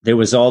there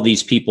was all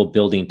these people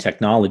building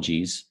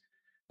technologies,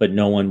 but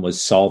no one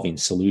was solving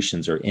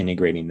solutions or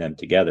integrating them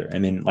together. I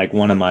mean, like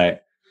one of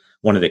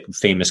the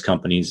famous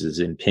companies is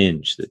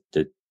Impinj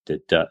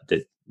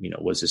that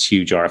was this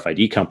huge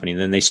RFID company. And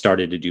then they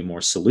started to do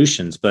more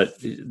solutions, but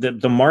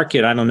the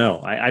market, I don't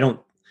know.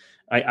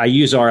 I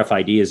use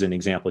RFID as an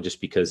example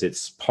just because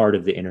it's part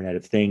of the Internet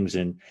of Things,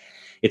 and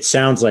it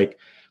sounds like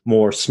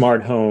more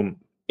smart home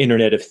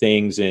Internet of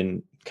Things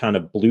and kind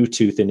of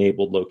Bluetooth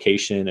enabled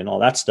location and all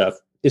that stuff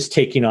is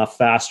taking off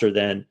faster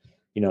than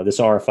this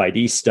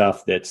RFID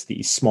stuff. That's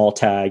these small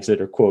tags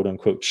that are quote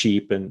unquote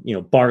cheap, and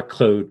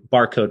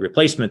barcode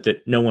replacement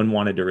that no one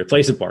wanted to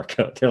replace a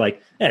barcode. They're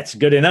like, it's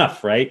good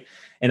enough, right?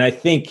 And I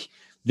think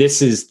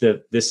this is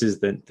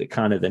the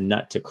kind of the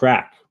nut to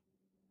crack,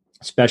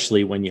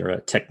 especially when you're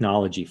a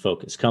technology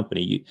focused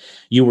company.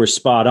 You were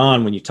spot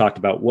on when you talked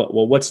about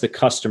what's the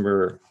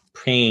customer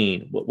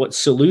pain? What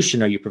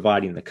solution are you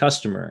providing the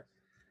customer?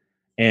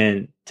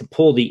 And to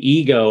pull the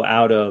ego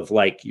out of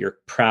like your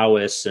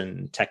prowess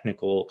and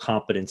technical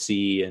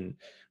competency and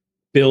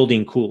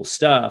building cool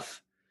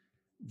stuff,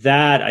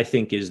 that I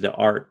think is the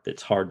art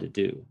that's hard to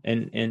do.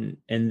 And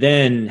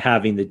then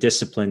having the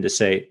discipline to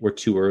say, we're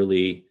too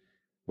early,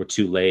 we're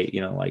too late,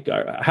 like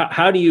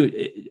how do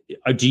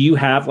you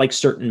have like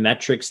certain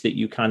metrics that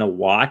you kind of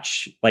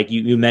watch? Like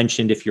you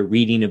mentioned, if you're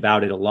reading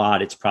about it a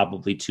lot, it's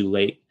probably too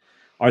late.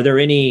 Are there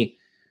any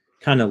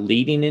kind of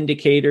leading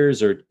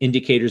indicators or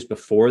indicators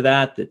before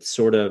that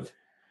sort of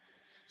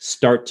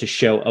start to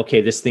show,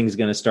 okay, this thing's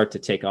going to start to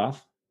take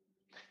off?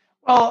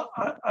 Well,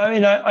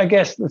 I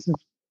guess this is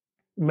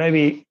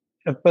maybe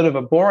a bit of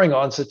a boring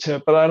answer to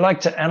it, but I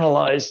like to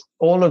analyze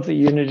all of the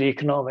unit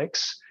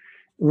economics,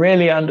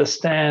 really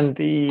understand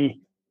the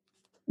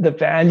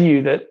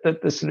value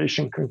that the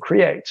solution can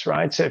create,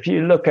 right? So if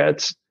you look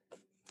at,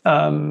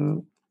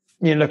 I'll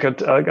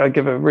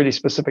give a really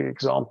specific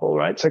example,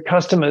 right? So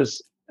customers,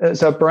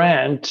 as a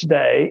brand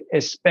today,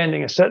 is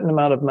spending a certain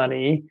amount of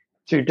money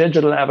through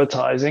digital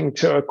advertising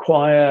to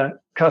acquire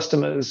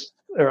customers,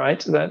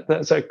 right?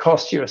 So it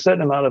costs you a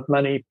certain amount of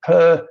money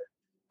per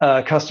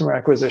customer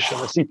acquisition,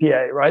 a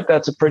CPA, right?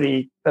 That's a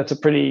pretty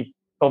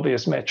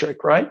obvious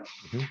metric, right?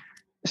 Mm-hmm.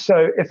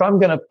 So if I'm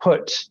going to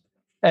put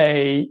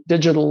a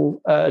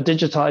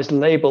digitized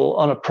label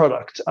on a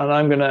product, and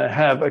I'm going to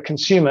have a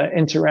consumer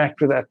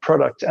interact with that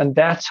product, and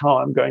that's how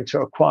I'm going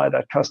to acquire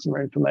that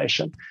customer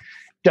information,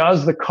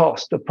 does the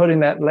cost of putting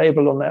that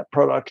label on that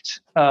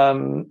product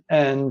and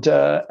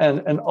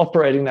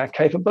operating that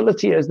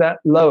capability, is that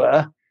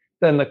lower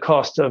than the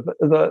cost of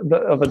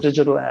a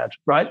digital ad,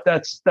 right?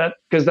 That's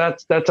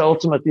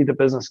ultimately the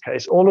business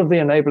case. All of the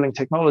enabling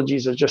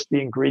technologies are just the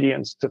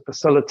ingredients to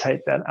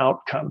facilitate that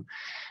outcome.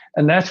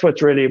 And that's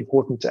what's really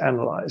important to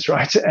analyze,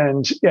 right?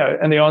 And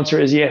the answer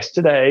is yes.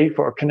 Today,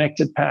 for a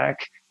connected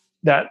pack,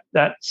 that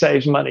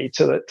saves money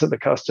to the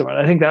customer. And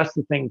I think that's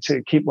the thing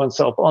to keep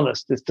oneself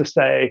honest, is to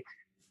say,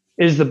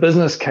 is the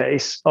business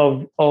case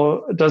or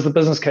does the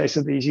business case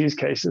of these use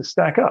cases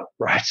stack up,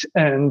 right?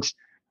 And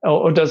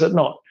or does it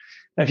not?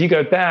 Now, if you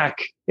go back,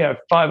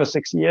 5 or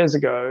 6 years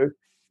ago,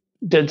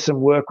 did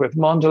some work with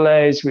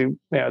Mondelez.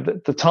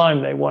 At the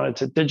time they wanted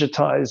to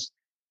digitize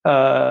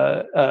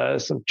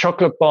some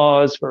chocolate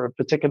bars for a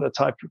particular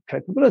type of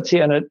capability,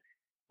 and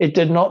it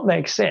did not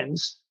make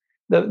sense.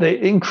 The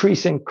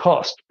increase in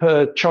cost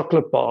per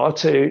chocolate bar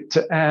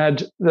to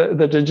add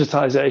the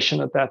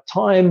digitization at that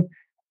time,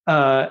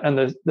 and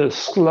the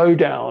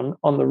slowdown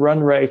on the run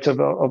rate of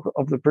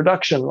the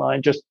production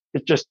line,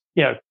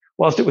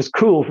 whilst it was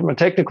cool from a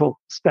technical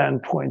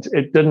standpoint,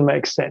 it didn't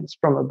make sense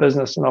from a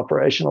business and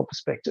operational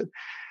perspective.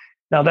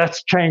 Now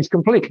that's changed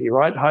completely,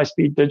 right?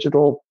 High-speed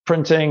digital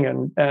printing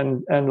and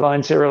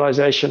line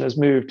serialization has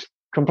moved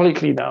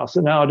completely now.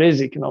 So now it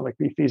is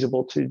economically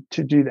feasible to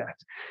do that.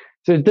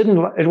 So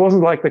it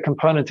wasn't like the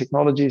component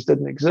technologies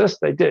didn't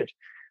exist; they did,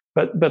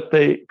 but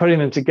putting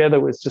them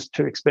together was just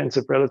too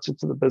expensive relative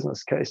to the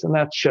business case, and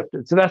that's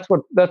shifted. So that's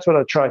what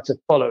I try to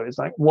follow, is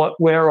like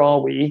where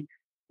are we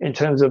in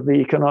terms of the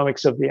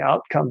economics of the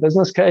outcome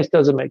business case?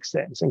 Does it make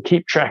sense? And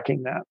keep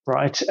tracking that,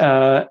 right?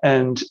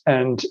 And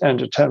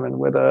determine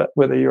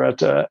whether you're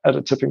at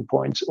a tipping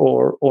point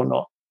or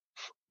not.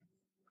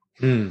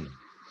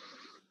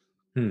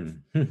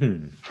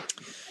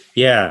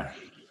 Yeah,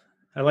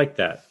 I like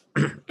that,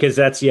 because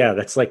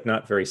that's like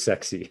not very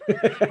sexy.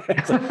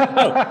 It's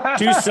like,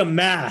 do some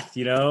math,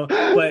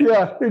 But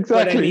yeah, exactly.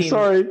 But I mean,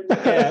 sorry.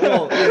 Yeah,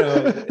 well,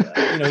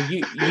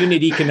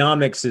 unit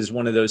economics is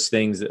one of those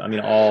things that, I mean,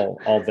 all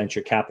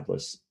venture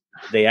capitalists,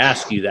 they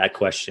ask you that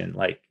question,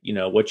 like,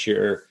 what's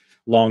your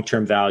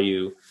long-term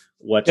value?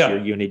 What's your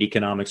unit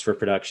economics for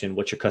production?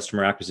 What's your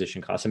customer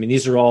acquisition cost? I mean,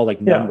 these are all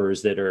like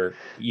numbers that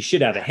you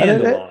should have a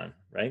handle on,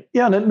 right?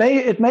 Yeah, and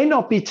it may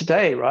not be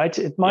today, right?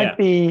 It might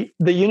be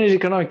the unit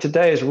economic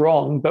today is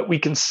wrong, but we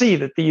can see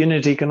that the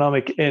unit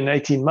economic in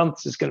 18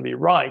 months is going to be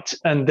right,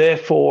 and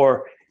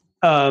therefore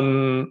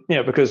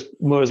because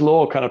Moore's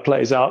law kind of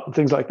plays out and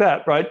things like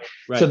that, right?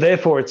 So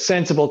therefore, it's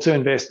sensible to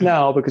invest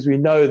now because we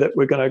know that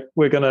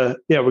we're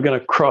gonna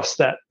cross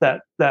that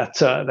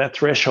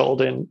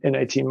threshold in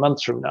 18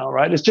 months from now,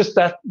 right? It's just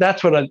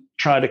that's what I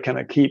try to kind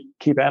of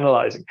keep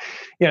analyzing.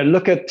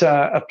 Look at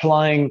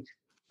applying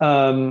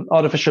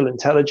artificial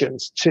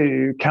intelligence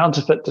to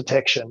counterfeit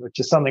detection, which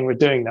is something we're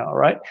doing now,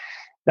 right?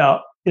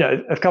 Now,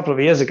 a couple of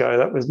years ago,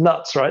 that was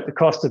nuts, right? The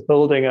cost of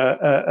building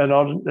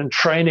and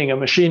training a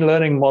machine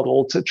learning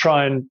model to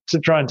try and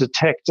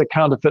detect a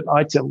counterfeit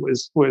item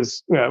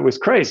was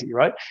crazy,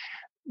 right?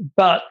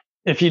 But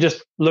if you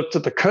just looked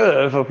at the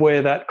curve of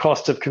where that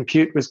cost of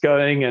compute was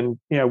going, and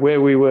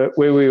where we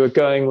were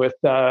going with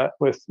the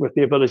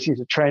ability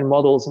to train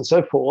models and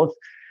so forth,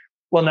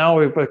 well, now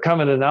we've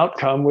come at an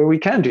outcome where we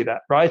can do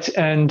that, right?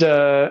 And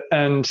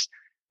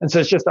so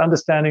it's just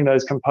understanding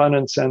those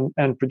components and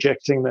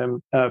projecting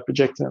them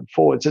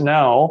forward. So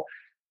now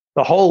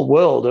the whole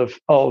world of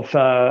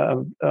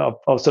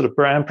sort of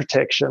brand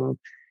protection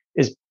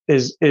is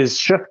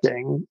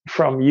shifting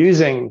from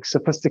using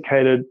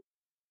sophisticated,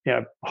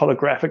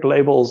 holographic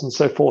labels and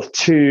so forth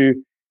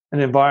to an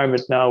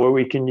environment now where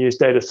we can use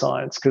data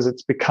science, because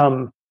it's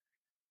become,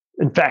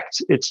 in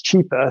fact, it's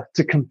cheaper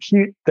to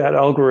compute that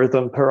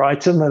algorithm per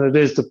item than it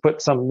is to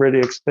put some really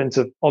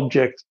expensive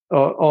object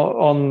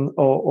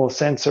or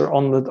sensor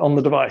on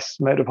the device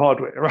made of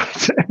hardware,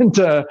 right?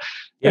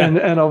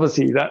 And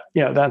obviously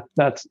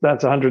that's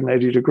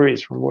 180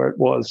 degrees from where it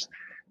was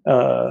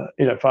 5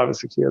 or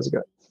 6 years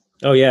ago.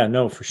 Oh yeah,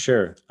 no, for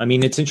sure. I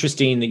mean, it's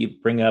interesting that you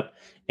bring up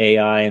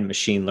AI and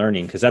machine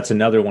learning, because that's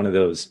another one of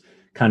those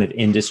kind of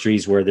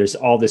industries where there's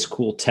all this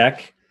cool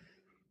tech,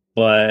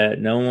 but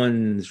no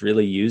one's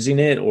really using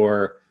it,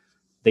 or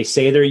they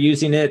say they're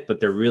using it, but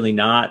they're really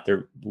not.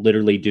 They're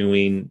literally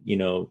doing,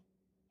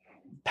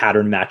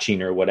 pattern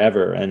matching or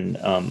whatever. And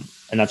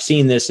I've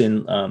seen this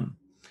in one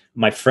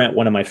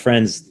of my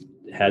friends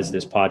has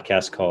this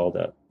podcast called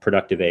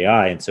Productive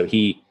AI. And so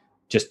he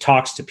just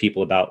talks to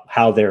people about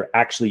how they're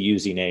actually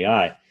using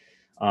AI.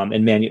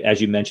 And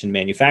as you mentioned,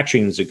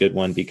 manufacturing is a good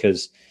one,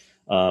 because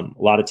a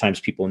lot of times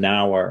people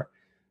now are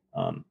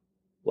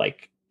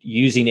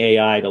using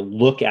AI to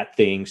look at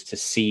things to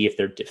see if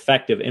they're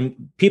defective.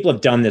 And people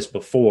have done this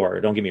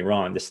before. Don't get me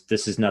wrong.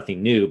 This is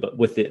nothing new, but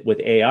with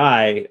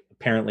AI,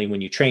 apparently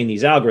when you train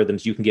these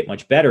algorithms, you can get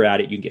much better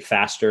at it. You can get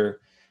faster.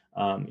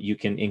 You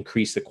can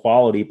increase the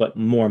quality, but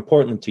more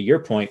importantly, to your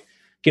point,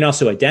 you can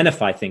also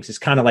identify things. It's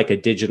kind of like a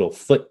digital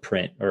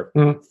footprint or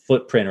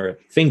a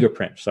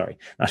fingerprint. Sorry,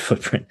 not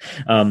footprint.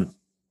 And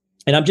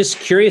I'm just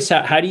curious,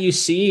 how do you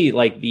see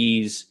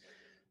these,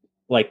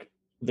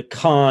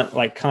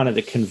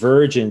 the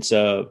convergence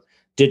of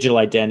digital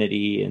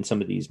identity and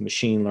some of these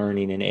machine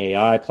learning and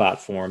AI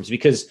platforms?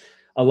 Because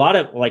a lot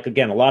of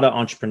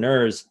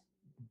entrepreneurs,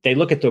 they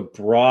look at the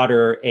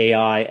broader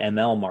AI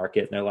ML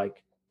market and they're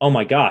like, oh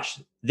my gosh,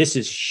 this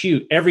is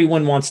huge.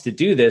 Everyone wants to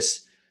do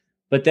this.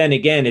 But then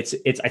again, I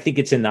think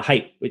it's in the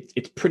hype.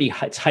 It's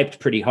hyped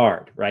pretty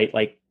hard, right?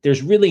 Like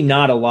there's really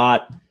not a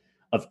lot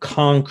of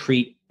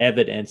concrete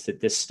evidence that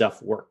this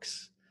stuff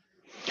works.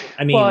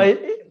 I mean,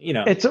 you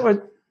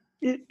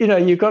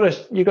got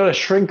to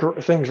shrink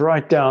things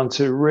right down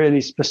to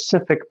really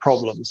specific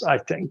problems, I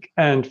think,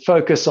 and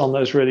focus on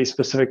those really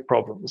specific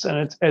problems.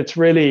 And it's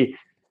really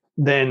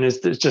then is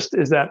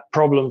that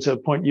problem, to a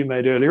point you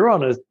made earlier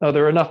on, are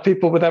there enough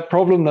people with that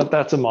problem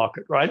that's a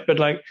market, right? But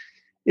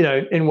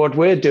in what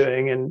we're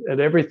doing and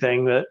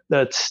everything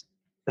that's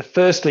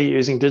firstly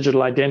using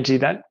digital identity,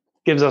 that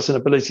gives us an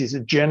ability to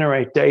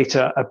generate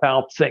data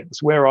about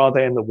things. Where are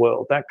they in the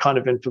world? That kind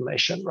of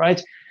information,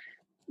 right?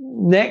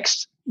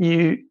 Next,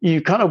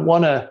 you kind of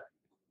want to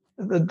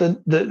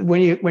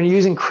when you're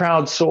using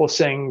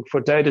crowdsourcing for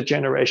data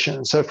generation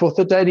and so forth,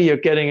 the data you're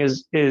getting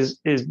is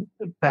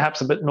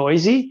perhaps a bit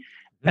noisy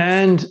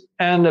and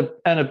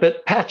a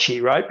bit patchy,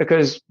 right?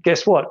 Because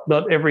guess what?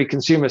 Not every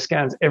consumer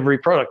scans every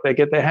product they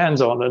get their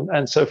hands on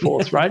and so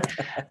forth, right?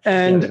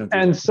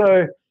 And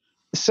so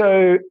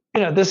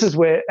this is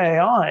where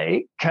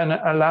AI can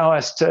allow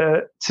us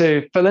to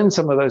fill in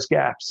some of those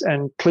gaps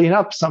and clean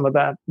up some of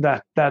that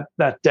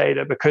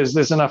data, because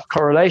there's enough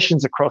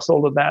correlations across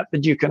all of that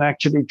you can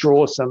actually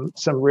draw some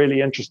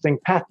really interesting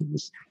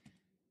patterns.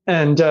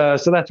 And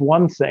so that's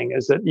one thing,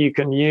 is that you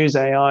can use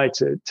AI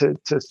to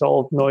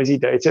solve noisy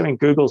data. I mean,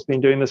 Google's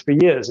been doing this for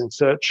years in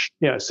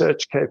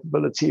search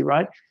capability,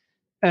 right?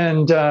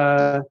 And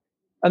then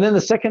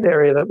the second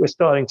area that we're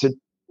starting to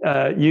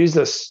use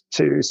this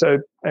to. So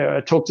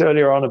I talked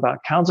earlier on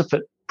about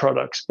counterfeit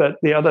products, but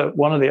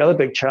one of the other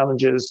big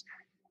challenges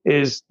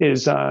is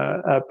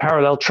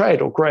parallel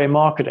trade or gray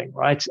marketing,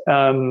 right?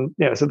 So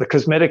the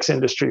cosmetics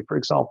industry, for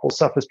example,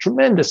 suffers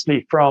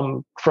tremendously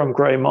from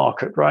gray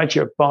market, right?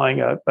 You're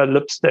buying a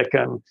lipstick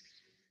and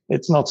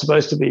it's not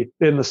supposed to be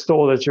in the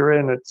store that you're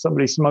in.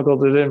 Somebody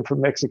smuggled it in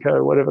from Mexico,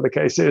 or whatever the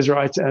case is,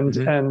 right? And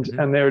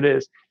there it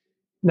is.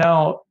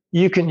 Now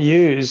you can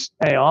use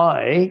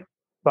AI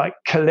by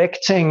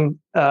collecting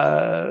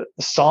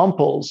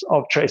samples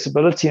of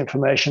traceability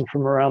information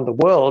from around the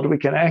world, we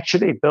can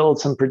actually build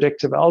some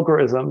predictive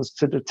algorithms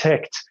to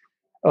detect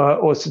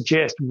or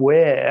suggest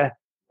where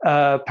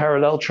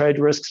parallel trade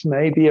risks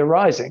may be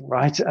arising,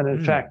 right? And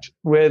in fact,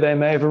 where they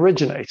may have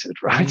originated,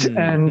 right?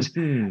 And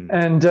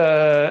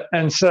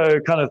so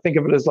kind of think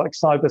of it as like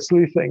cyber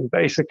sleuthing,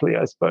 basically,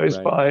 I suppose,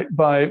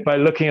 by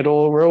looking at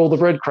where all the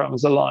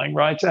breadcrumbs are lying,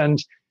 right?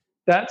 And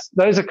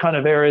those are kind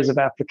of areas of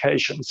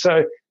application.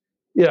 So,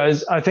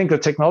 I think the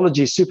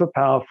technology is super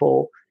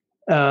powerful,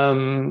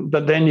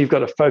 but then you've got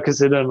to focus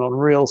it in on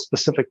real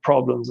specific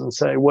problems and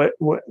say,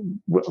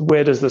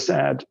 where does this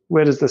add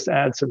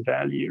some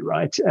value,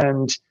 right?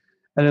 And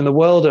in the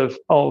world of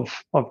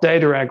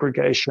data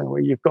aggregation,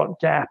 where you've got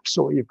gaps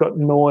or you've got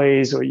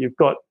noise or you've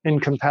got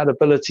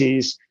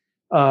incompatibilities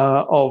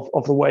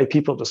of the way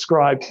people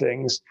describe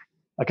things,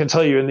 I can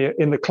tell you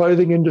in the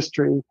clothing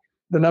industry,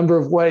 the number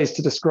of ways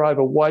to describe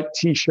a white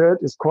T-shirt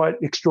is quite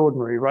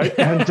extraordinary, right?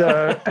 And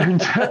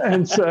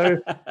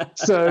so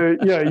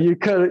you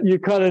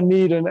kind of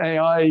need an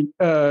AI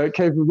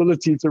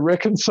capability to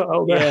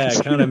reconcile that. Yeah,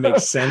 it kind of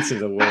makes sense of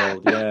the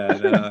world.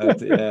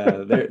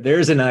 Yeah,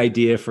 there's an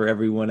idea for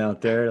everyone out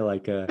there,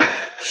 like a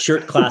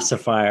shirt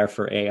classifier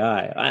for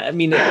AI. I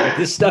mean,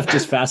 this stuff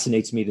just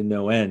fascinates me to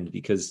no end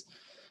because,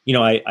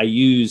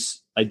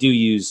 I do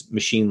use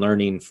machine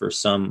learning for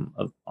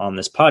on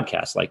this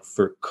podcast, like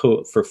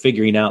for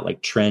figuring out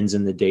like trends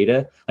in the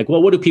data. Like,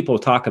 well, what do people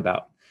talk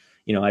about?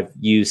 I've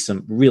used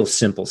some real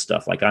simple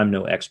stuff. Like I'm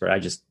no expert.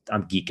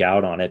 I'm geek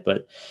out on it,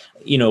 but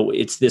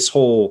it's this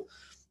whole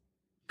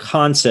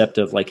concept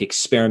of like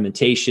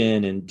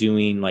experimentation and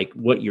doing like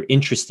what you're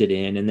interested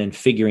in and then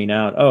figuring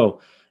out,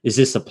 does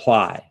this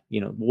apply?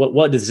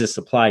 What does this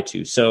apply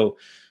to? So,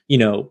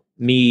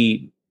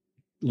 me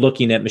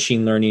looking at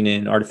machine learning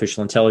and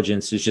artificial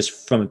intelligence is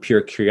just from a pure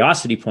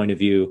curiosity point of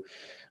view,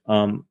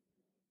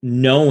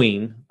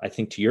 knowing, I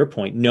think to your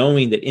point,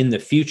 knowing that in the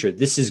future,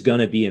 this is going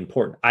to be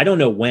important. I don't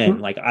know when,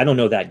 like, I don't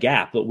know that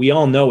gap, but we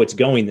all know it's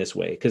going this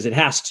way because it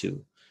has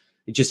to.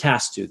 It just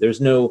has to. There's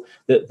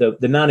the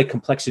amount of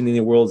complexity in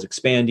the world is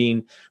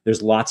expanding.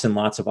 There's lots and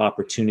lots of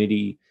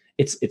opportunity.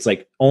 It's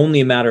like only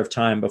a matter of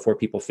time before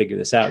people figure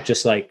this out.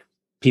 Just like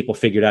people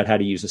figured out how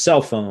to use a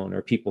cell phone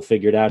or people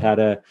figured out how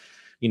to,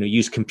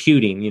 use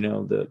computing,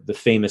 the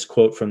famous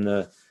quote from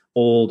the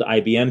old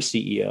IBM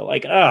CEO,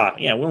 like,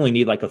 we only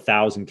need like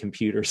 1,000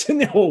 computers in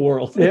the whole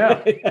world.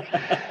 Yeah.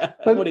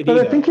 but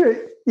I think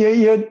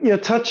you're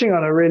touching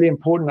on a really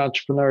important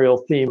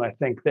entrepreneurial theme, I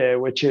think there,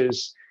 which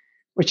is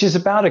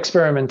about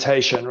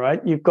experimentation, right?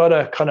 You've got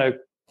to kind of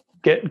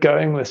get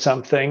going with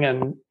something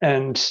and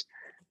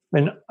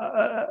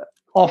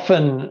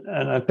often,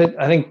 and I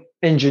think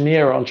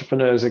engineer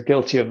entrepreneurs are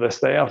guilty of this.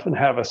 They often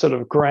have a sort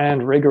of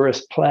grand,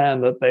 rigorous plan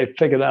that they've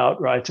figured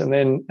out, right? And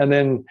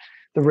then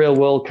the real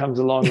world comes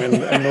along and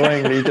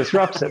annoyingly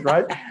disrupts it,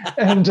 right?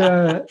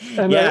 I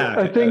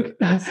think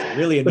it's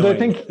really annoying. But I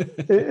think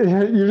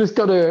you've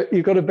got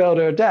to be able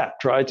to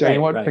adapt, right? I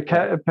mean,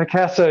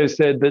 Picasso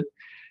said that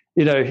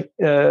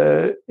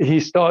he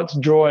starts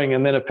drawing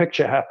and then a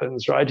picture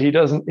happens, right? He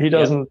doesn't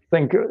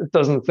think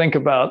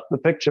about the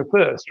picture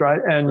first,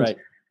 right?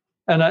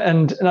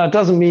 And it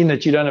doesn't mean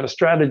that you don't have a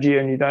strategy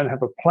and you don't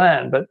have a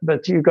plan,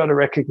 but you've got to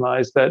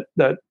recognize that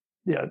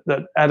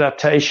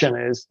adaptation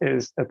is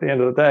at the end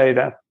of the day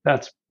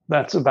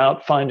that's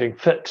about finding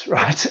fit,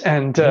 right?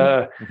 And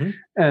so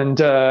I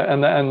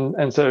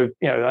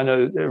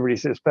know everybody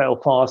says fail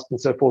fast and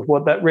so forth.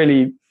 What that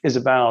really is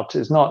about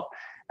is not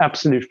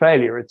absolute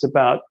failure. It's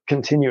about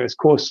continuous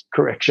course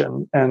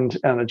correction and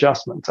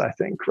adjustment, I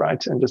think,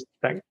 right? And just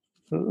like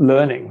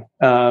learning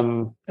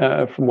from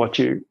what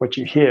you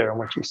hear and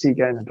what you see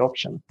gain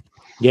adoption.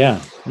 Yeah,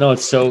 no,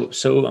 it's so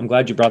I'm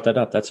glad you brought that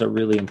up. That's a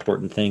really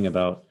important thing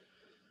about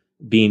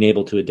being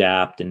able to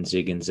adapt and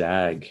zig and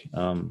zag.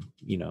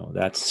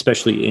 That's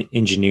especially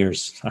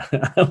engineers.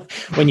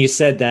 When you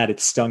said that, it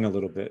stung a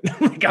little bit.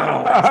 Like,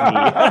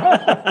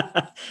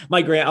 that's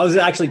me. I was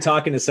actually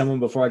talking to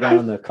someone before I got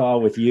on the call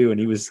with you, and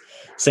he was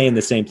saying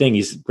the same thing.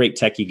 He's a great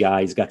techie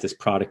guy. He's got this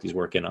product he's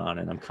working on,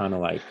 and I'm kind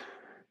of like,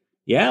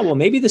 yeah, well,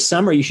 maybe this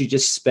summer you should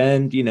just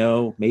spend,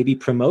 maybe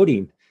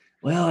promoting.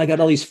 Well, I got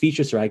all these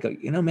features, right? I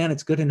go, man,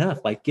 it's good enough.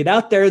 Like, get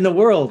out there in the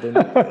world and,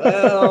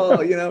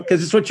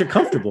 because it's what you're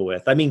comfortable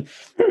with. I mean,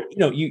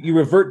 you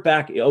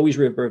always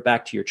revert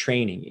back to your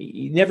training.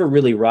 You never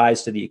really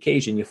rise to the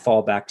occasion. You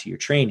fall back to your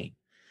training.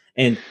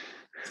 And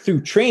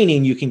through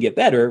training, you can get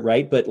better,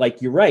 right? But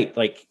like, you're right.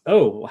 Like,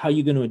 how are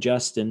you going to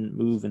adjust and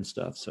move and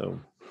stuff? So,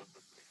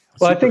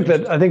 well, I think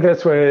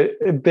that's where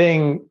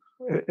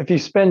if you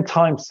spend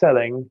time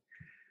selling,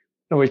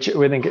 which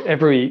we think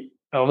every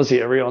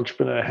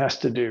entrepreneur has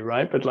to do,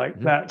 right? But like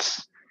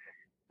that's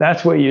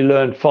where you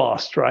learn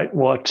fast, right?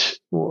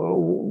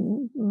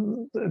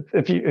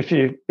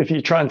 If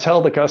you try and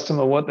tell the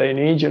customer what they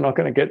need, you're not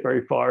going to get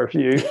very far.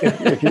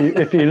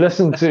 If you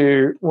listen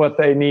to what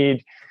they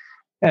need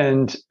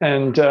and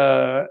then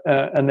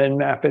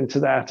map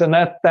into that, and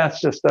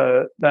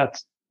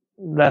that's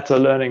that's a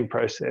learning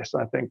process.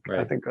 I think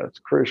that's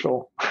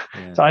crucial.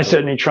 Yeah, so I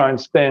certainly try and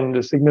spend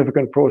a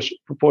significant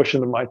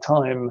proportion of my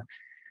time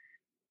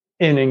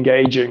in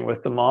engaging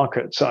with the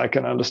market, so I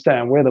can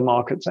understand where the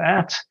market's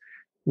at,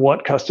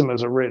 what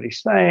customers are really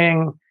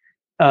saying,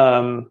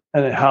 and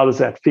then how does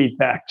that feed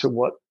back to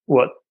what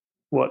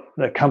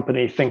the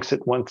company thinks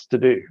it wants to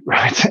do,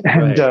 right?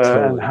 And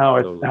and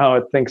how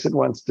it thinks it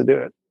wants to do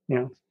it.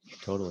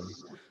 Totally.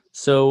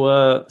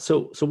 So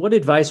what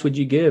advice would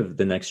you give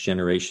the next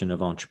generation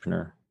of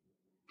entrepreneur?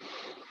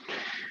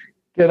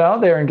 Get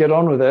out there and get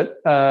on with it.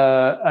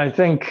 I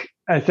think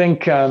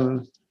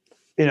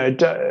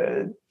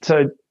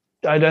so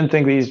I don't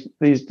think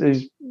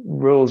these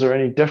rules are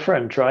any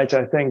different, right?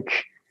 I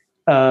think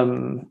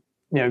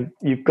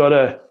you've got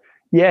to,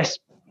 yes,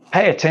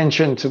 pay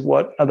attention to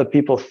what other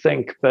people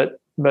think, but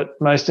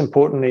most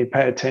importantly,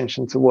 pay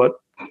attention to what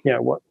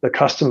the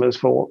customers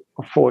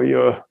for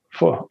your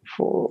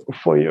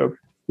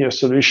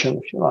solution,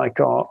 if you like,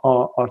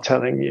 are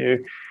telling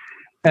you,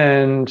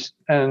 and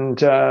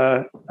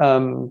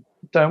don't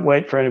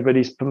wait for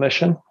anybody's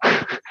permission.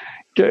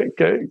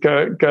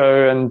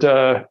 go and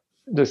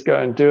just go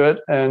and do it,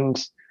 and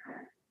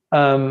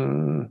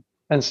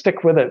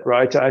stick with it,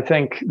 right? I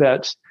think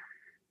that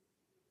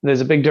there's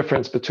a big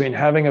difference between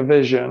having a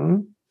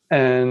vision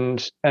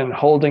and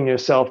holding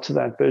yourself to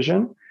that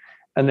vision,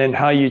 and then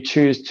how you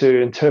choose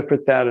to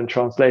interpret that and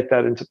translate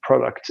that into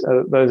product.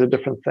 Those are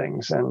different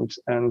things,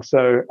 and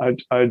so I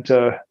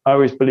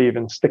always believe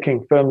in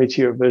sticking firmly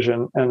to your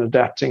vision and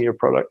adapting your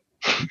product.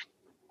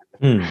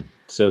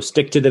 So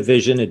stick to the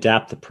vision,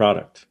 adapt the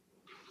product.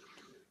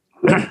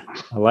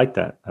 I like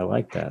that.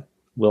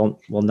 Well,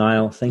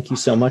 Niall, thank you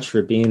so much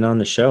for being on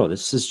the show.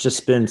 This has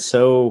just been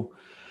so,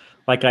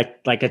 like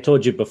I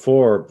told you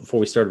before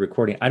we started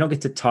recording, I don't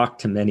get to talk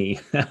to many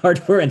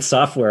hardware and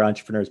software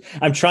entrepreneurs.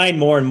 I'm trying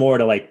more and more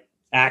to like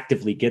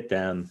actively get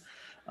them.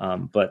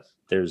 But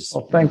there's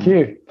thank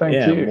you.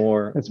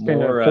 It's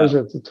been a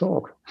pleasure to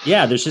talk.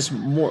 Yeah, there's just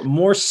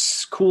more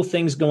cool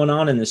things going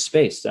on in this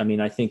space. I mean,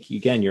 I think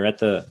again, you're at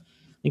the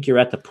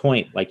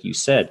point, like you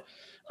said,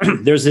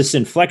 there's this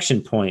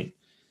inflection point.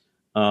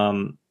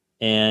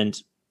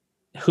 And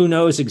who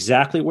knows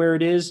exactly where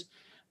it is,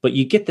 but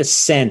you get the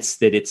sense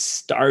that it's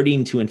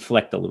starting to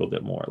inflect a little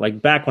bit more.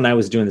 Like back when I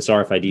was doing this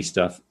RFID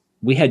stuff,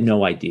 we had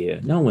no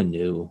idea. No one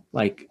knew.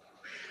 Like,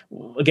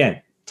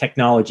 again,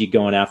 technology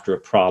going after a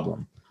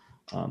problem,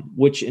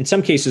 which in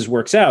some cases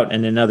works out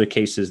and in other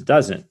cases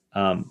doesn't.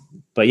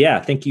 But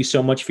yeah, thank you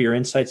so much for your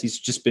insights. It's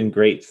just been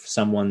great for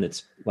someone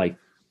that's like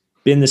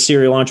been the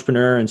serial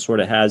entrepreneur and sort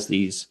of has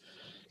these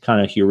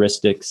kind of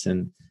heuristics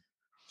and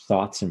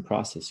thoughts and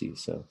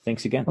processes. So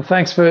thanks again. Well,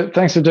 thanks for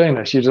doing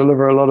this. You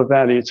deliver a lot of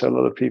value to a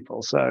lot of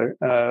people. So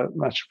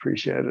much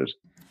appreciated.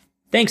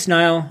 Thanks,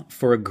 Niall,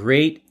 for a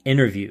great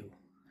interview.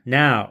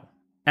 Now,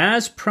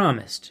 as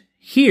promised,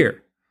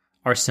 here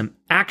are some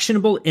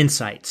actionable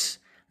insights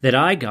that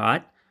I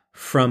got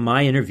from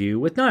my interview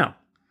with Niall.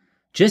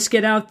 Just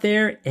get out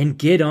there and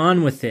get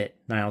on with it,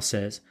 Niall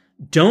says.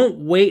 Don't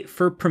wait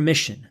for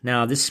permission.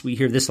 Now, we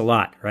hear this a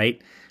lot,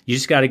 right? You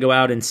just got to go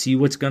out and see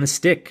what's going to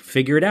stick,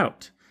 figure it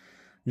out.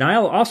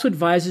 Niall also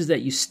advises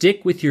that you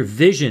stick with your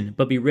vision,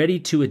 but be ready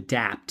to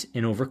adapt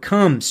and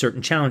overcome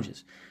certain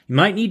challenges. You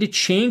might need to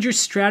change your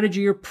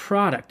strategy or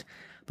product,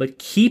 but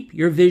keep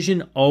your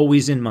vision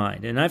always in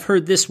mind. And I've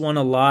heard this one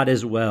a lot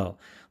as well,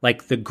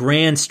 like the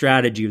grand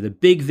strategy or the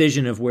big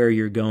vision of where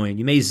you're going.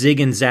 You may zig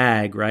and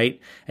zag, right,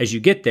 as you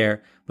get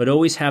there, but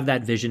always have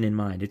that vision in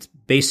mind. It's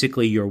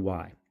basically your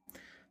why.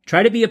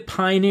 Try to be a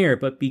pioneer,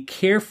 but be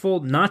careful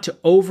not to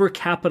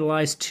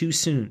overcapitalize too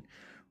soon.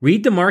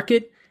 Read the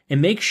market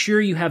and make sure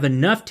you have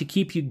enough to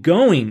keep you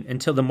going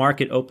until the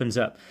market opens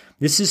up.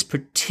 This is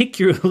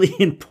particularly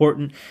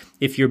important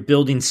if you're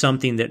building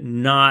something that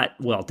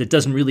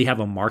doesn't really have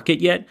a market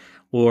yet,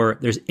 or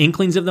there's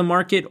inklings of the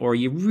market, or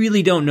you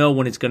really don't know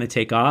when it's going to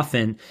take off.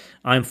 And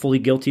I'm fully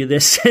guilty of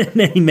this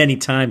many, many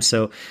times.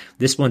 So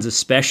this one's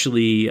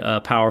especially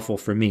powerful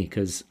for me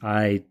because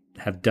I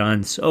have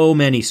done so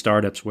many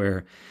startups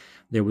where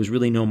there was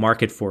really no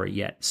market for it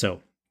yet.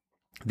 So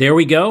there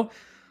we go.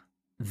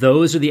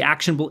 Those are the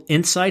actionable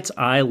insights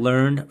I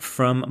learned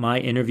from my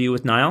interview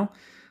with Niall.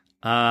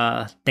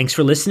 Thanks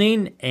for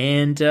listening,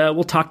 and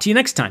we'll talk to you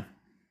next time.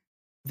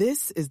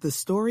 This is the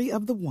story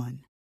of the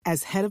one.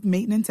 As head of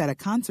maintenance at a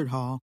concert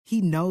hall,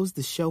 he knows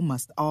the show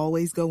must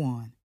always go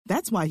on.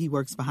 That's why he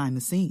works behind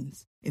the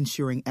scenes,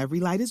 ensuring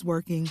every light is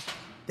working,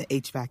 the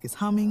HVAC is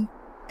humming,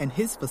 and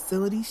his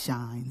facility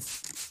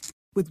shines.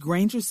 With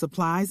Grainger's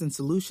supplies and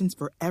solutions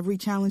for every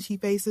challenge he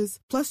faces,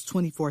 plus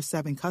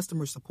 24/7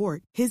 customer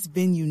support, his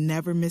venue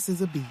never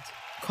misses a beat.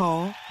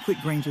 Call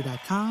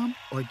quickgrainger.com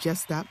or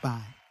just stop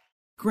by.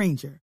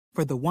 Grainger,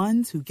 for the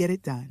ones who get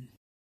it done.